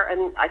stay there,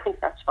 and I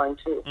think that's fine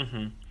too.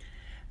 All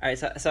right,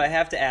 so I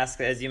have to ask,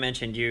 as you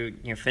mentioned,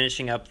 you're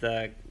finishing up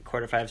the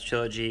Quarter Fives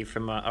trilogy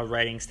from a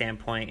writing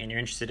standpoint, and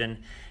you're interested in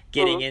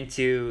getting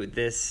into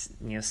this,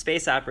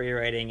 space opera you're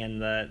writing,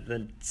 and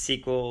the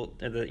sequel,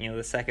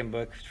 the second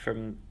book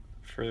for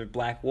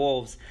Black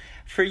Wolves.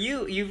 For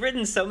you, you've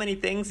written so many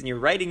things, and you're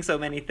writing so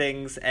many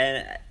things,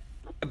 and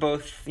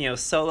both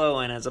solo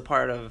and as a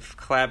part of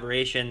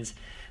collaborations.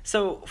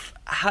 So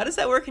how does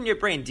that work in your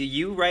brain? Do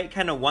you write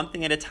kind of one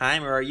thing at a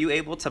time, or are you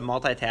able to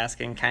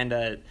multitask and kind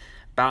of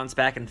bounce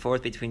back and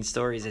forth between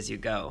stories as you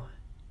go?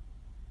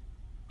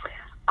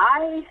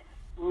 I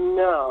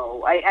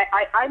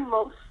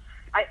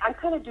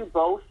kind of do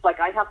both. Like,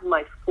 I have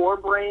my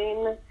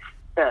forebrain.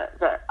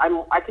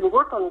 I can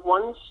work on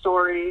one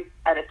story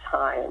at a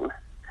time,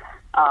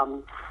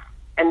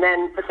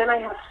 but then I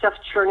have stuff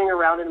churning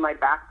around in my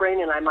back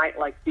brain, and I might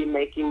be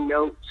making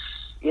notes,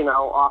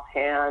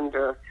 offhand,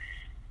 or.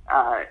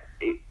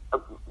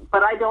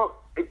 But I don't.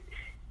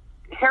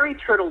 Harry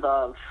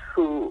Turtledove,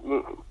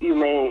 who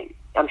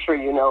I'm sure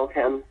you know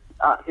him,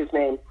 his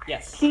name.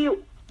 Yes.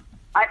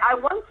 I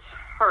once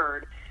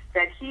heard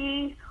that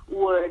he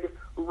would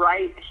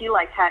write, he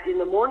like had, in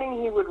the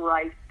morning he would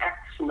write X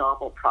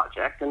novel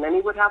project, and then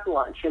he would have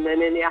lunch, and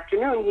then in the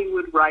afternoon he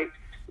would write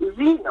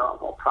Z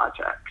novel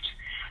project.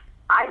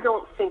 I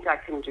don't think I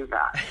can do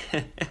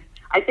that.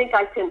 I think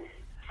I can,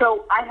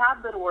 so I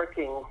have been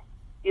working,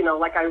 you know,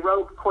 like I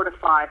wrote Court of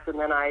Fives, and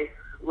then I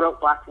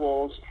wrote Black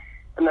Wolves,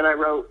 and then I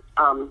wrote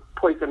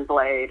Poison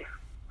Blade,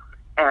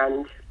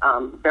 and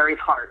Buried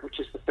Heart, which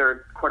is the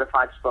third Court of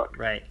Fives book.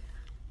 Right.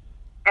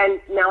 And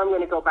now I'm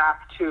going to go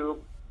back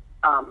to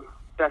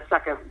the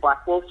second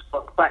Black Wolves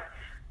book. But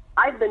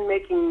I've been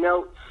making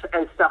notes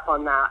and stuff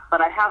on that,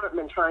 but I haven't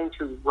been trying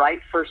to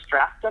write first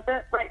draft of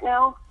it right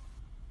now.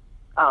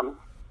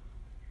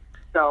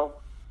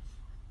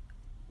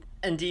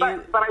 And do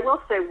you... But I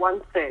will say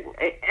one thing.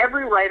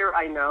 Every writer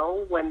I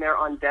know, when they're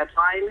on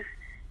deadline,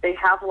 they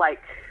have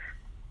like,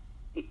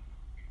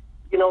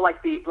 you know,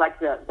 like the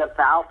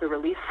valve, the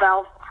release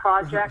valve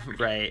project.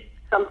 Right.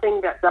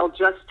 Something that they'll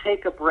just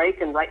take a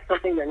break and write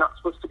something they're not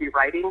supposed to be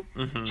writing,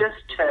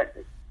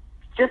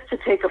 just to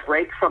take a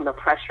break from the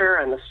pressure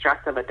and the stress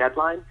of a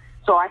deadline.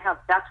 So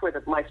that's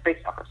where my space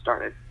opera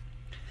started.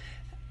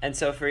 And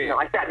so for you,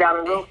 I sat down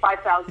and wrote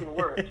 5,000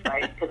 words,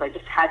 right? Because I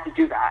just had to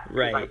do that.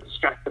 Right. I was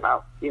stressed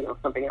about,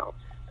 something else.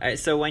 All right,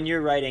 so when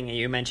you're writing,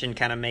 you mentioned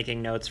kind of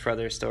making notes for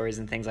other stories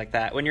and things like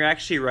that. When you're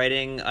actually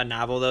writing a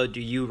novel, though, do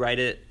you write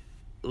it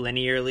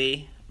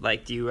linearly?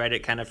 Like, do you write it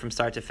kind of from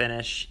start to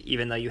finish,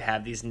 even though you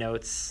have these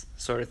notes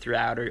sort of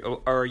throughout?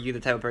 Or are you the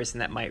type of person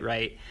that might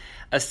write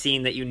a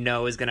scene that you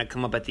know is going to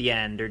come up at the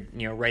end, or,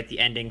 write the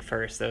ending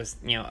first? Those,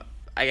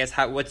 I guess,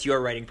 what's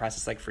your writing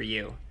process like for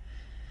you?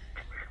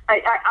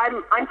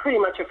 I'm pretty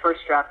much a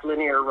first draft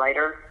linear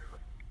writer.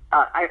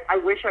 I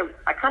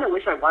kind of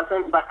wish I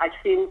wasn't, but I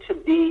seem to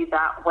be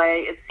that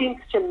way. It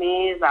seems to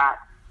me that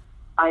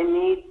I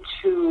need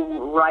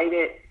to write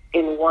it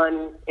in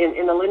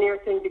a linear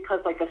thing, because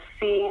like a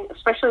scene,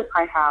 especially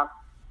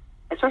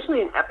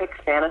in epic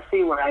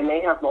fantasy where I may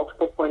have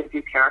multiple point of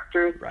view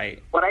characters,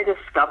 right. What I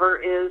discover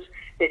is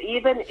that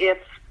even if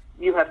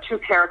you have two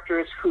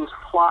characters whose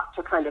plots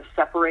are kind of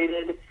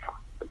separated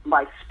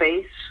by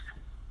space,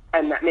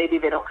 and that maybe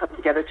they don't come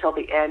together till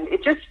the end,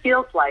 it just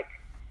feels like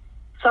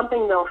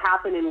something will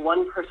happen in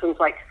one person's,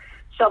 like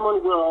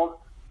someone will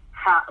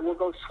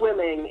go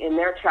swimming in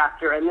their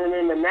chapter, and then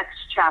in the next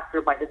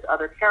chapter by this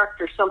other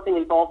character, something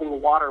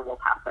involving water will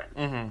happen.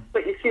 Mm-hmm.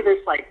 But you see,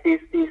 there's like these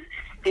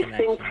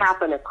things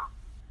happen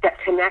that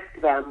connect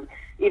them,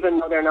 even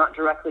though they're not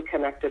directly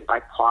connected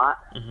by plot.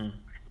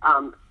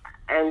 Mm-hmm.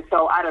 And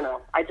so I don't know.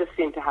 I just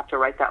seem to have to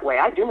write that way.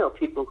 I do know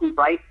people who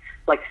write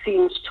like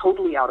scenes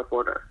totally out of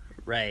order.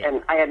 Right.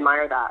 And I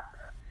admire that.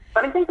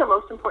 But I think the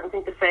most important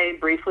thing to say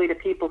briefly to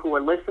people who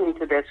are listening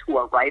to this, who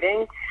are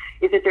writing,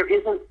 is that there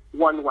isn't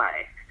one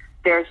way.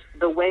 There's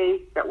the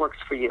way that works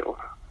for you.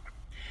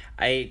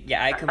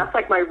 That's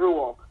like my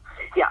rule.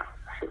 Yeah.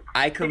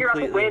 I completely agree. Figure out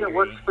the way that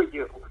works for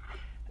you.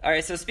 All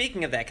right, so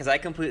speaking of that, because I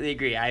completely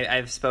agree.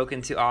 I've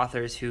spoken to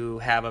authors who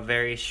have a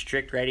very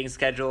strict writing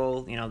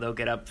schedule. They'll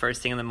get up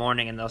first thing in the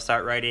morning and they'll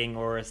start writing,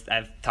 or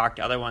I've talked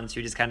to other ones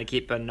who just kind of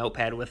keep a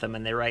notepad with them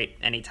and they write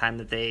any time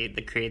that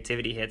the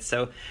creativity hits.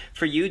 So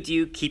for you, do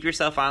you keep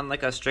yourself on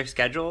like a strict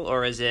schedule,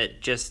 or is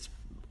it just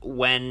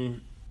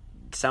when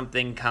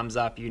something comes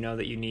up,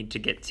 that you need to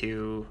get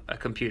to a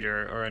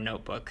computer or a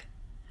notebook?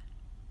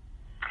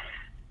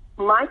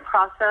 My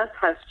process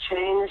has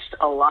changed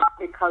a lot,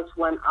 because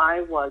when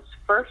I was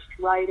first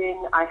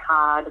writing, I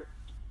had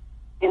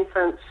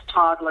infants,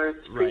 toddlers,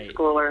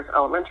 preschoolers,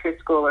 elementary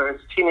schoolers,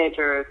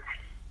 teenagers,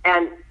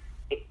 and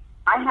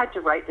I had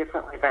to write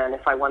differently then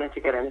if I wanted to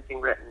get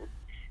anything written.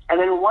 And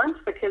then once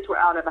the kids were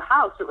out of the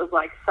house, it was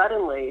like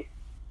suddenly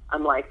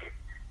I'm like,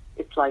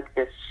 it's like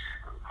this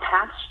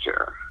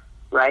pasture,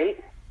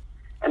 right?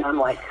 And I'm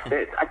like,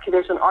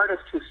 there's an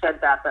artist who said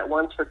that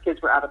once her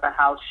kids were out of the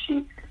house,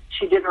 she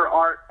did her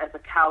art as a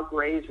cow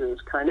grazes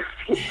kind of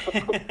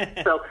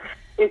thing. So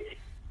it's,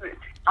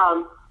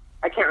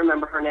 I can't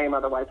remember her name,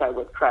 otherwise I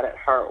would credit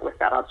her with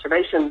that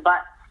observation.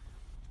 But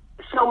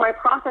so my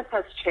process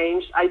has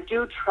changed. I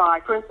do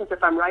try, for instance,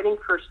 if I'm writing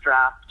first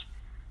draft,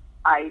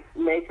 I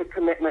make a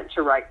commitment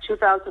to write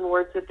 2,000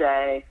 words a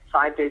day,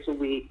 5 days a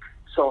week.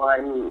 So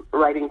I'm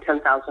writing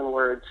 10,000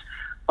 words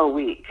a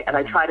week, and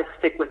I try to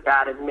stick with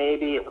that, and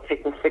maybe it will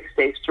take me 6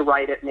 days to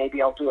write it.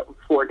 Maybe I'll do it in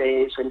 4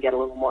 days and get a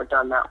little more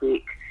done that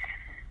week.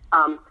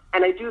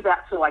 And I do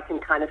that so I can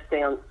kind of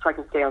stay on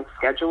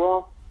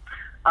schedule.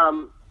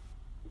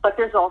 But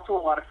there's also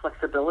a lot of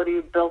flexibility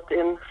built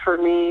in for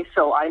me.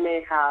 So I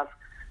may have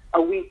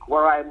a week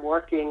where I'm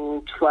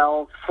working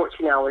 12,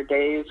 14-hour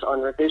days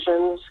on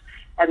revisions,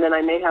 and then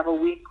I may have a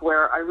week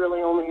where I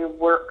really only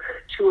work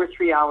 2 or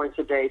 3 hours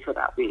a day for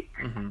that week,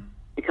 mm-hmm.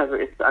 because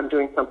I'm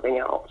doing something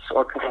else,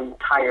 or because I'm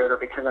tired, or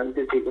because I'm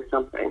busy with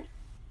something.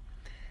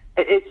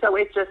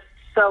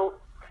 So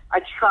I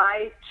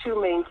try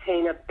to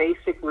maintain a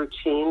basic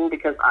routine,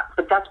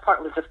 but that's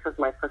partly just because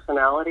my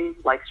personality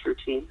likes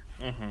routine.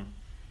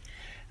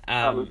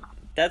 Mm-hmm.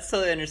 That's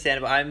totally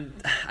understandable.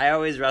 I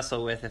always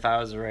wrestle with, if I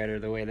was a writer,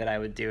 the way that I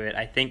would do it.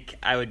 I think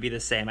I would be the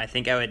same. I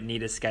think I would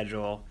need a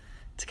schedule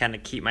to kind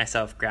of keep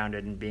myself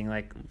grounded and being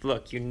like,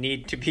 look, you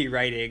need to be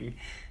writing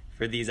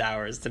for these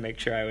hours to make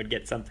sure I would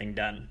get something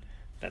done.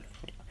 But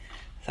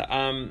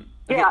I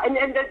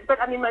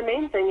mean, my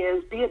main thing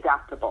is be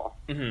adaptable.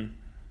 Mm-hmm.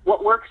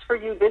 What works for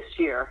you this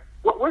year?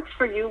 What works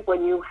for you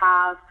when you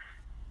have,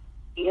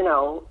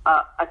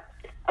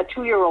 a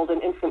 2-year-old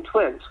and infant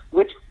twins,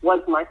 which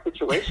was my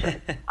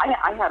situation.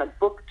 I had a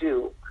book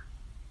due.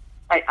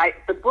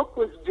 The book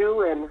was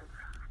due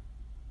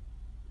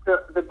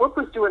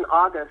in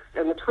August,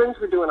 and the twins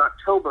were due in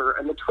October,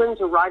 and the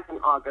twins arrived in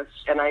August,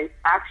 and I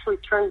actually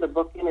turned the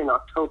book in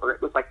October.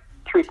 It was like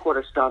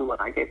 3/4 done when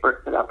I gave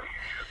birth to them.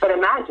 But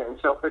imagine,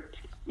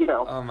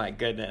 oh my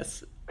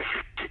goodness.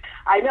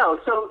 I know.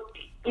 So,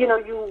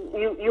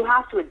 you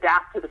have to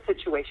adapt to the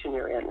situation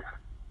you're in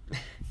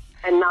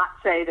and not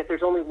say that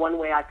there's only one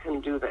way I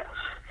can do this.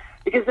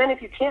 Because then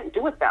if you can't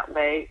do it that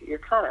way, you're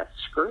kind of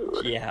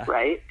screwed,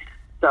 right?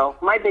 So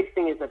my big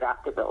thing is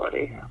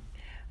adaptability. Yeah.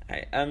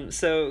 All right.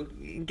 So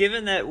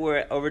given that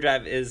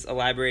Overdrive is a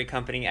library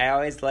company, I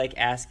always like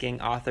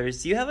asking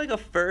authors, do you have like a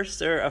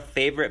first or a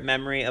favorite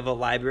memory of a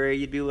library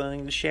you'd be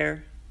willing to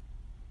share?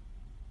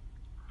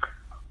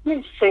 Let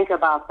me think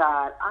about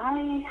that.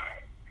 I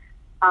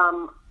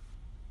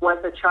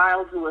was a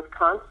child who was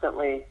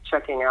constantly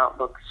checking out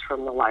books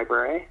from the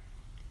library.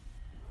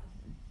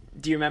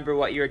 Do you remember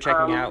what you were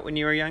checking out when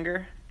you were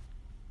younger?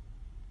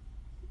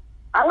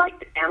 I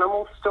liked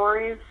animal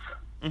stories.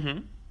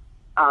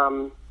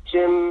 Mm-hmm.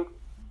 Jim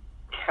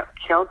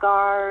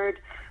Kelgard,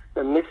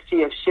 the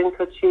Misty of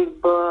Shinkochi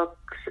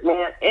books,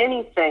 man,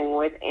 anything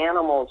with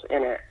animals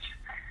in it.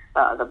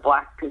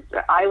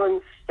 The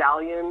Island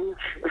Stallion.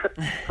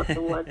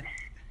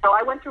 So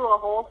I went through a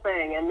whole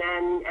thing, and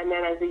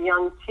then as a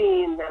young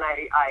teen, then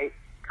I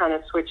kind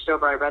of switched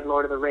over. I read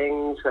Lord of the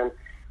Rings and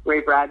Ray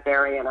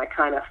Bradbury, and I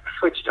kind of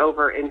switched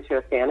over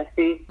into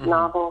fantasy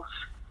novels.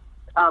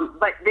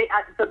 But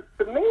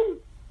the main,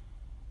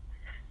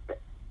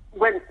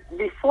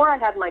 before I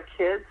had my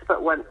kids,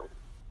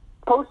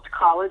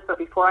 post-college, but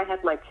before I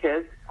had my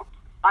kids,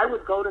 I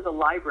would go to the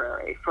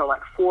library for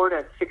like 4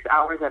 to 6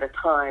 hours at a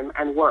time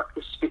and work.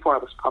 This is before I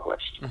was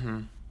published.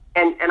 Mm-hmm.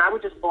 And I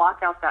would just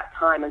block out that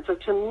time. And so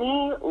to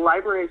me,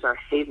 libraries are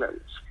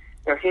havens.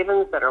 They're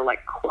havens that are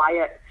like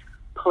quiet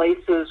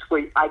places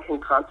where I can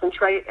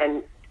concentrate.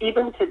 And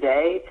even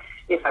today,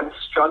 if I'm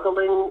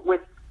struggling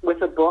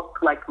with a book,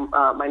 like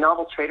my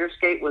novel Trader's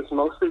Gate was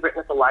mostly written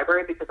at the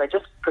library because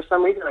for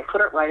some reason, I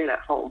couldn't write it at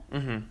home.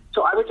 Mm-hmm.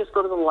 So I would just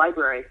go to the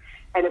library.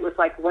 And it was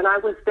like when I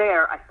was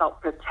there, I felt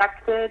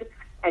protected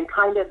and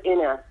kind of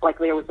like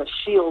there was a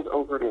shield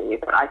over me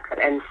that I could,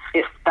 and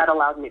that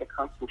allowed me to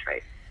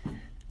concentrate.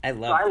 I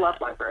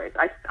love libraries.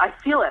 I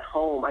feel at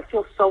home. I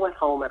feel so at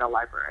home at a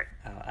library.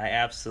 Oh, I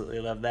absolutely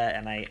love that,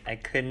 and I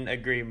couldn't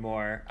agree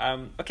more.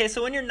 Okay,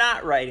 so when you're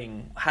not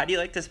writing, how do you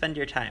like to spend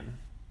your time?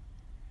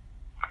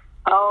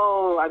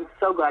 Oh, I'm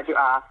so glad you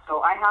asked.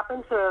 So I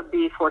happen to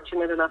be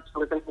fortunate enough to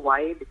live in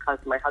Hawaii because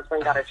my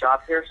husband got a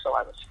job here, so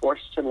I was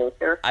forced to move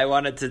here. I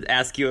wanted to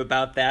ask you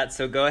about that,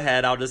 so go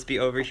ahead. I'll just be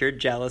over here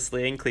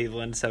jealously in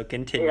Cleveland, so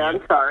continue. Yeah,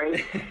 I'm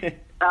sorry.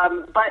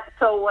 But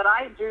so what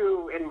I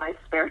do in my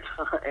spare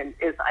time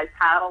is I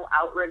paddle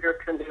outrigger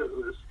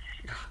canoes.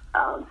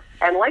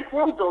 And like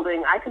world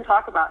building, I can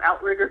talk about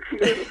outrigger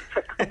canoes,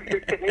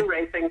 canoe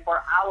racing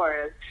for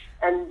hours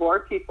and bore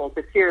people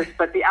to tears.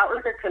 But the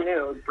outrigger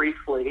canoe,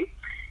 briefly,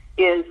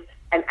 is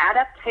an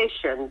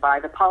adaptation by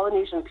the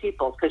Polynesian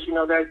peoples, because,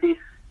 there are these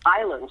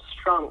islands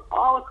strung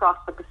all across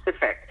the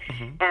Pacific.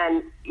 Mm-hmm.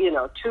 And,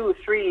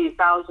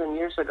 2,000-3,000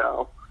 years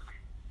ago,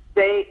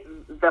 the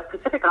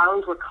Pacific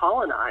Islands were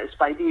colonized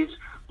by these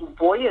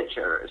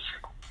voyagers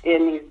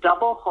in these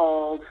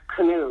double-hulled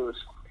canoes.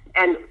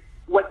 And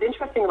what's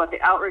interesting about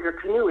the outrigger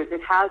canoe is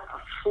it has a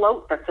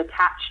float that's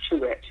attached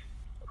to it.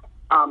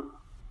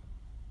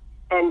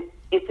 And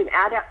it's an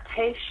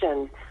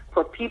adaptation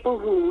for people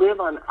who live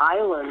on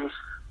islands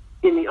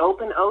in the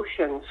open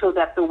ocean, so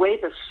that the way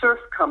the surf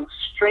comes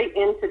straight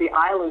into the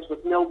islands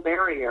with no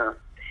barrier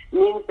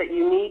means that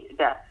you need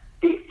the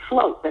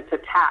float that's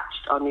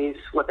attached on these,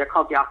 what they're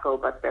called yako,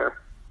 but they're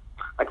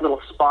like little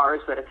spars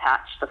that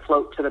attach the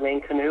float to the main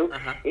canoe.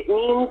 Uh-huh. It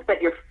means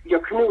that your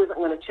canoe isn't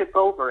going to tip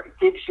over. It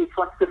gives you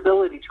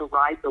flexibility to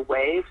ride the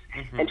waves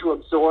and to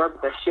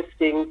absorb the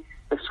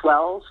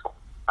swells.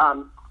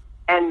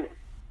 And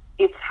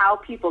it's how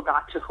people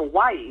got to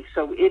Hawaii.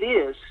 So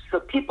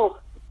people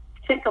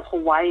think of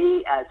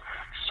Hawaii as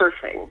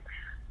surfing.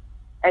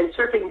 And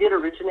surfing did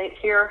originate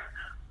here,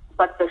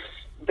 but the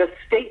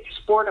state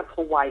sport of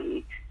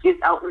Hawaii is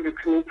outrigger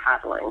canoe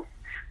paddling,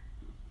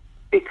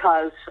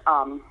 because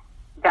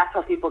that's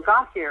how people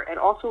got here, and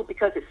also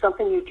because it's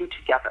something you do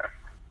together.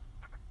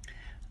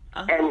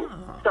 Oh. And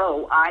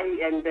so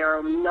there are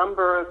a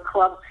number of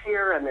clubs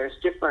here, and there's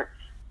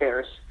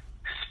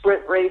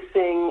sprint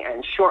racing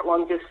and short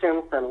long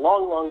distance and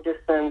long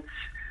distance,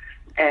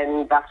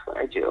 and that's what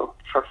I do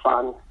for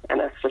fun and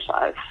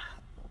exercise.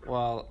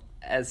 Well,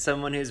 as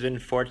someone who's been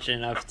fortunate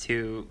enough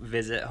to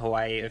visit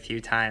Hawaii a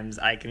few times,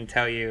 I can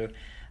tell you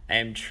I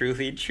am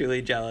truly,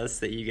 truly jealous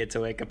that you get to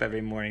wake up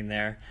every morning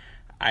there.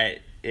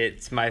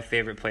 It's my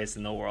favorite place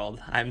in the world.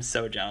 I'm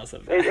so jealous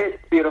of it.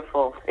 It's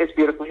beautiful. It's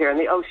beautiful here, and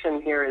the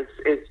ocean here is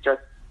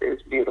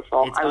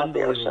beautiful. It's I love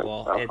the ocean.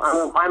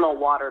 So I'm a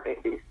water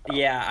baby. So.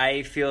 Yeah,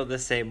 I feel the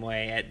same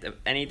way.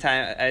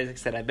 Anytime, as I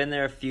said, I've been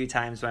there a few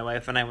times. My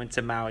wife and I went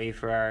to Maui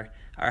for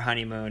our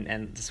honeymoon,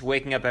 and just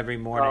waking up every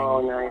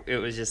morning, nice. It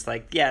was just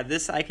like,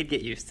 I could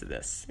get used to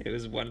this. It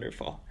was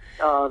wonderful.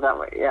 Oh, that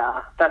way,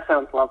 yeah. That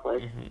sounds lovely.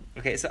 Mm-hmm.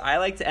 Okay, so I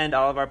like to end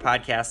all of our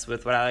podcasts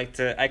with what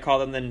I call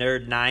them the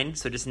Nerd 9,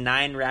 so just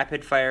 9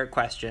 rapid-fire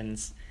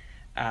questions.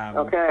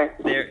 Okay.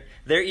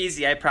 They're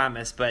easy, I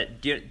promise,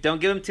 but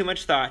don't give them too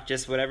much thought,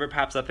 just whatever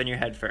pops up in your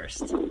head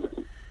first.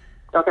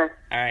 Okay.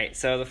 All right,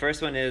 so the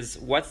first one is,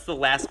 what's the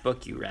last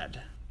book you read?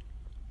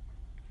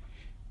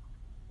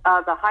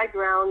 The High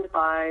Ground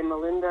by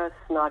Melinda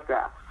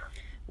Snodgrass.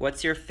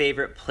 What's your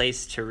favorite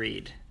place to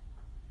read?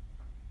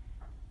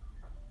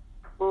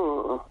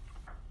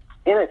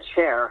 In a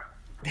chair.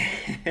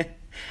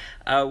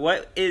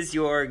 What is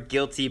your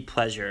guilty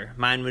pleasure?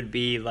 Mine would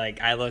be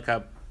I look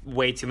up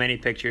way too many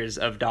pictures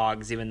of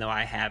dogs, even though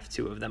I have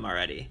 2 of them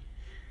already.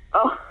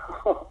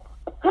 Oh,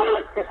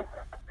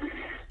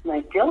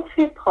 my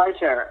guilty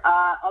pleasure.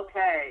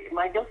 Okay,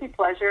 my guilty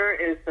pleasure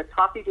is the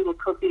Toffee Doodle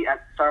cookie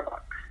at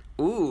Starbucks.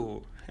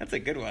 Ooh, that's a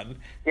good one.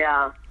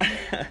 Yeah.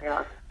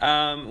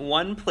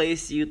 One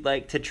place you'd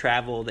like to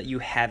travel that you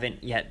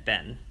haven't yet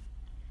been?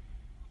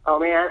 Oh,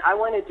 man, I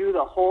want to do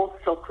the whole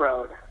Silk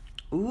Road.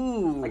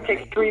 Ooh. It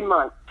takes 3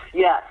 months,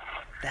 yes.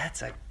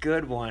 That's a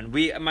good one.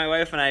 My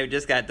wife and I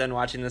just got done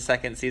watching the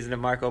 2nd season of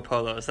Marco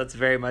Polo, so that's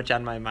very much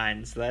on my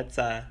mind. So that's,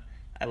 I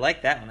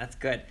like that one. That's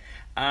good.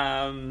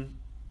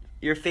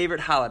 Your favorite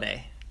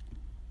holiday?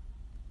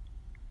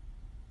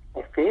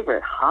 My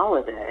favorite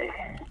holiday?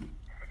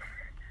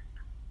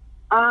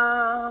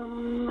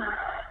 I'm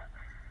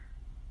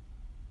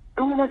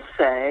going to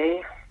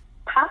say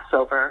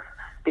Passover,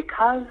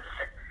 because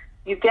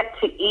you get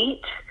to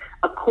eat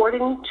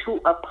according to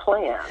a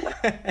plan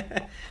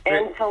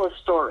and tell a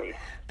story.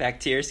 Back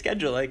to your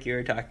schedule like you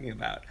were talking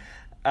about.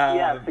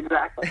 Yes,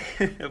 exactly.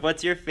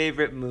 What's your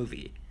favorite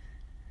movie?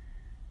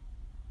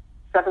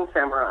 7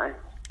 Samurai,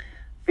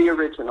 the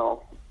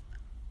original.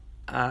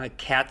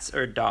 Cats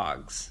or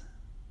dogs?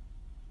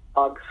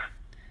 Dogs.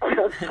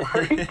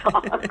 Sorry,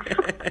 dogs.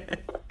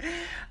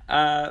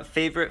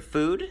 Favorite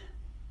food?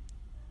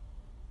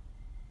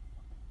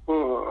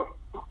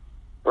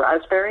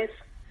 Raspberries.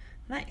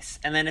 Nice.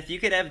 And then if you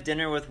could have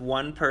dinner with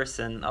one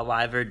person,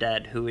 alive or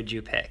dead, who would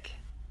you pick?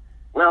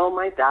 No,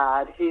 my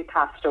dad. He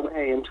passed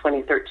away in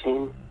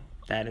 2013.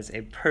 That is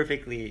a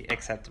perfectly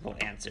acceptable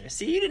answer.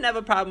 See, you didn't have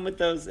a problem with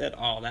those at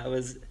all. That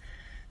was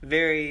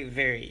very,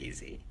 very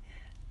easy.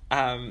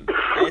 I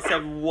just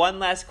have one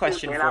last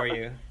question for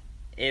you.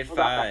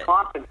 I'll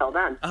cough until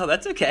then. Oh,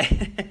 that's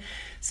okay.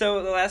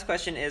 So the last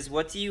question is,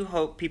 what do you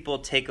hope people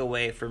take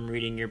away from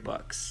reading your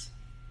books?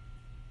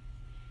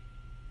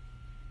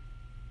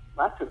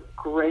 That's a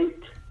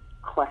great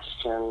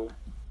question.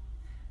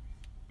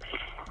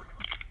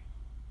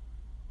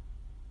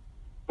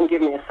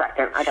 Give me a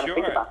second. I got to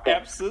think about this.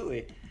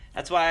 Absolutely.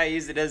 That's why I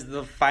use it as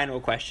the final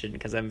question,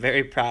 because I'm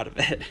very proud of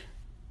it.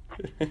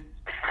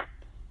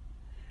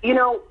 You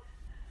know,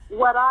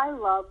 what I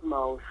love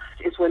most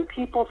is when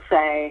people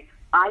say,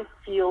 I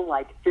feel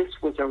like this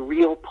was a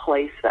real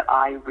place that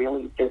I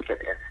really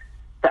visited,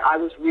 that I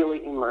was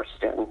really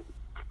immersed in.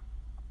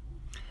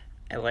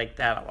 I like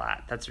that a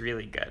lot. That's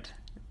really good.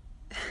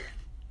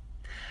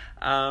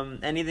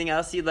 Anything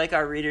else you'd like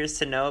our readers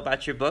to know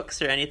about your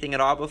books, or anything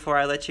at all before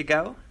I let you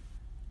go?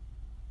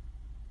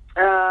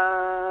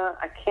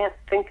 I can't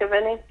think of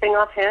anything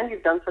offhand.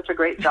 You've done such a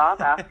great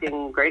job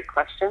asking great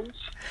questions.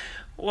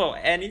 Well,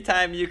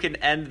 anytime you can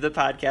end the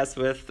podcast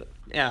with,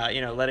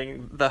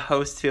 letting the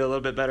host feel a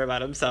little bit better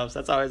about themselves,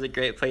 that's always a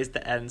great place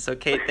to end. So,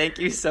 Kate, thank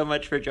you so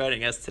much for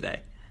joining us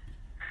today.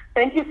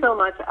 Thank you so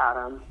much,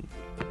 Adam.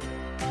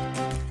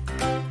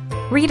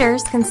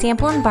 Readers can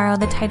sample and borrow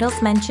the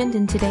titles mentioned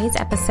in today's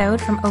episode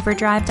from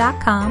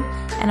Overdrive.com,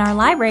 and our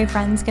library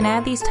friends can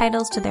add these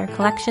titles to their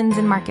collections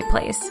in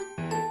Marketplace.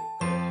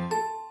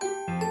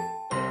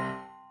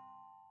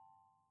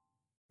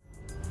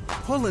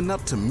 Pulling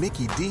up to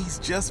Mickey D's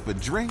just for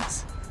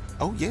drinks?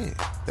 Oh yeah,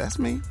 that's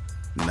me.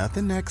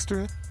 Nothing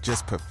extra,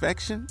 just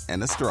perfection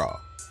and a straw.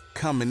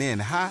 Coming in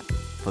hot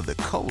for the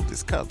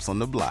coldest cups on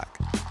the block.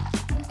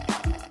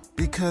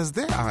 Because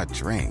there are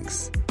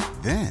drinks.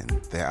 Then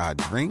there are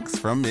drinks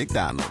from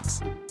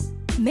McDonald's.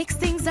 Mix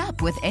things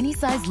up with any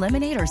size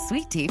lemonade or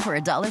sweet tea for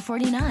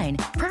 $1.49.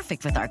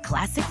 Perfect with our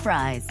classic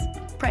fries.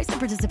 Price and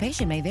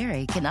participation may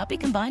vary. Cannot be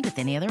combined with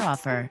any other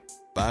offer.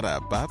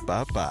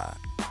 Ba-da-ba-ba-ba.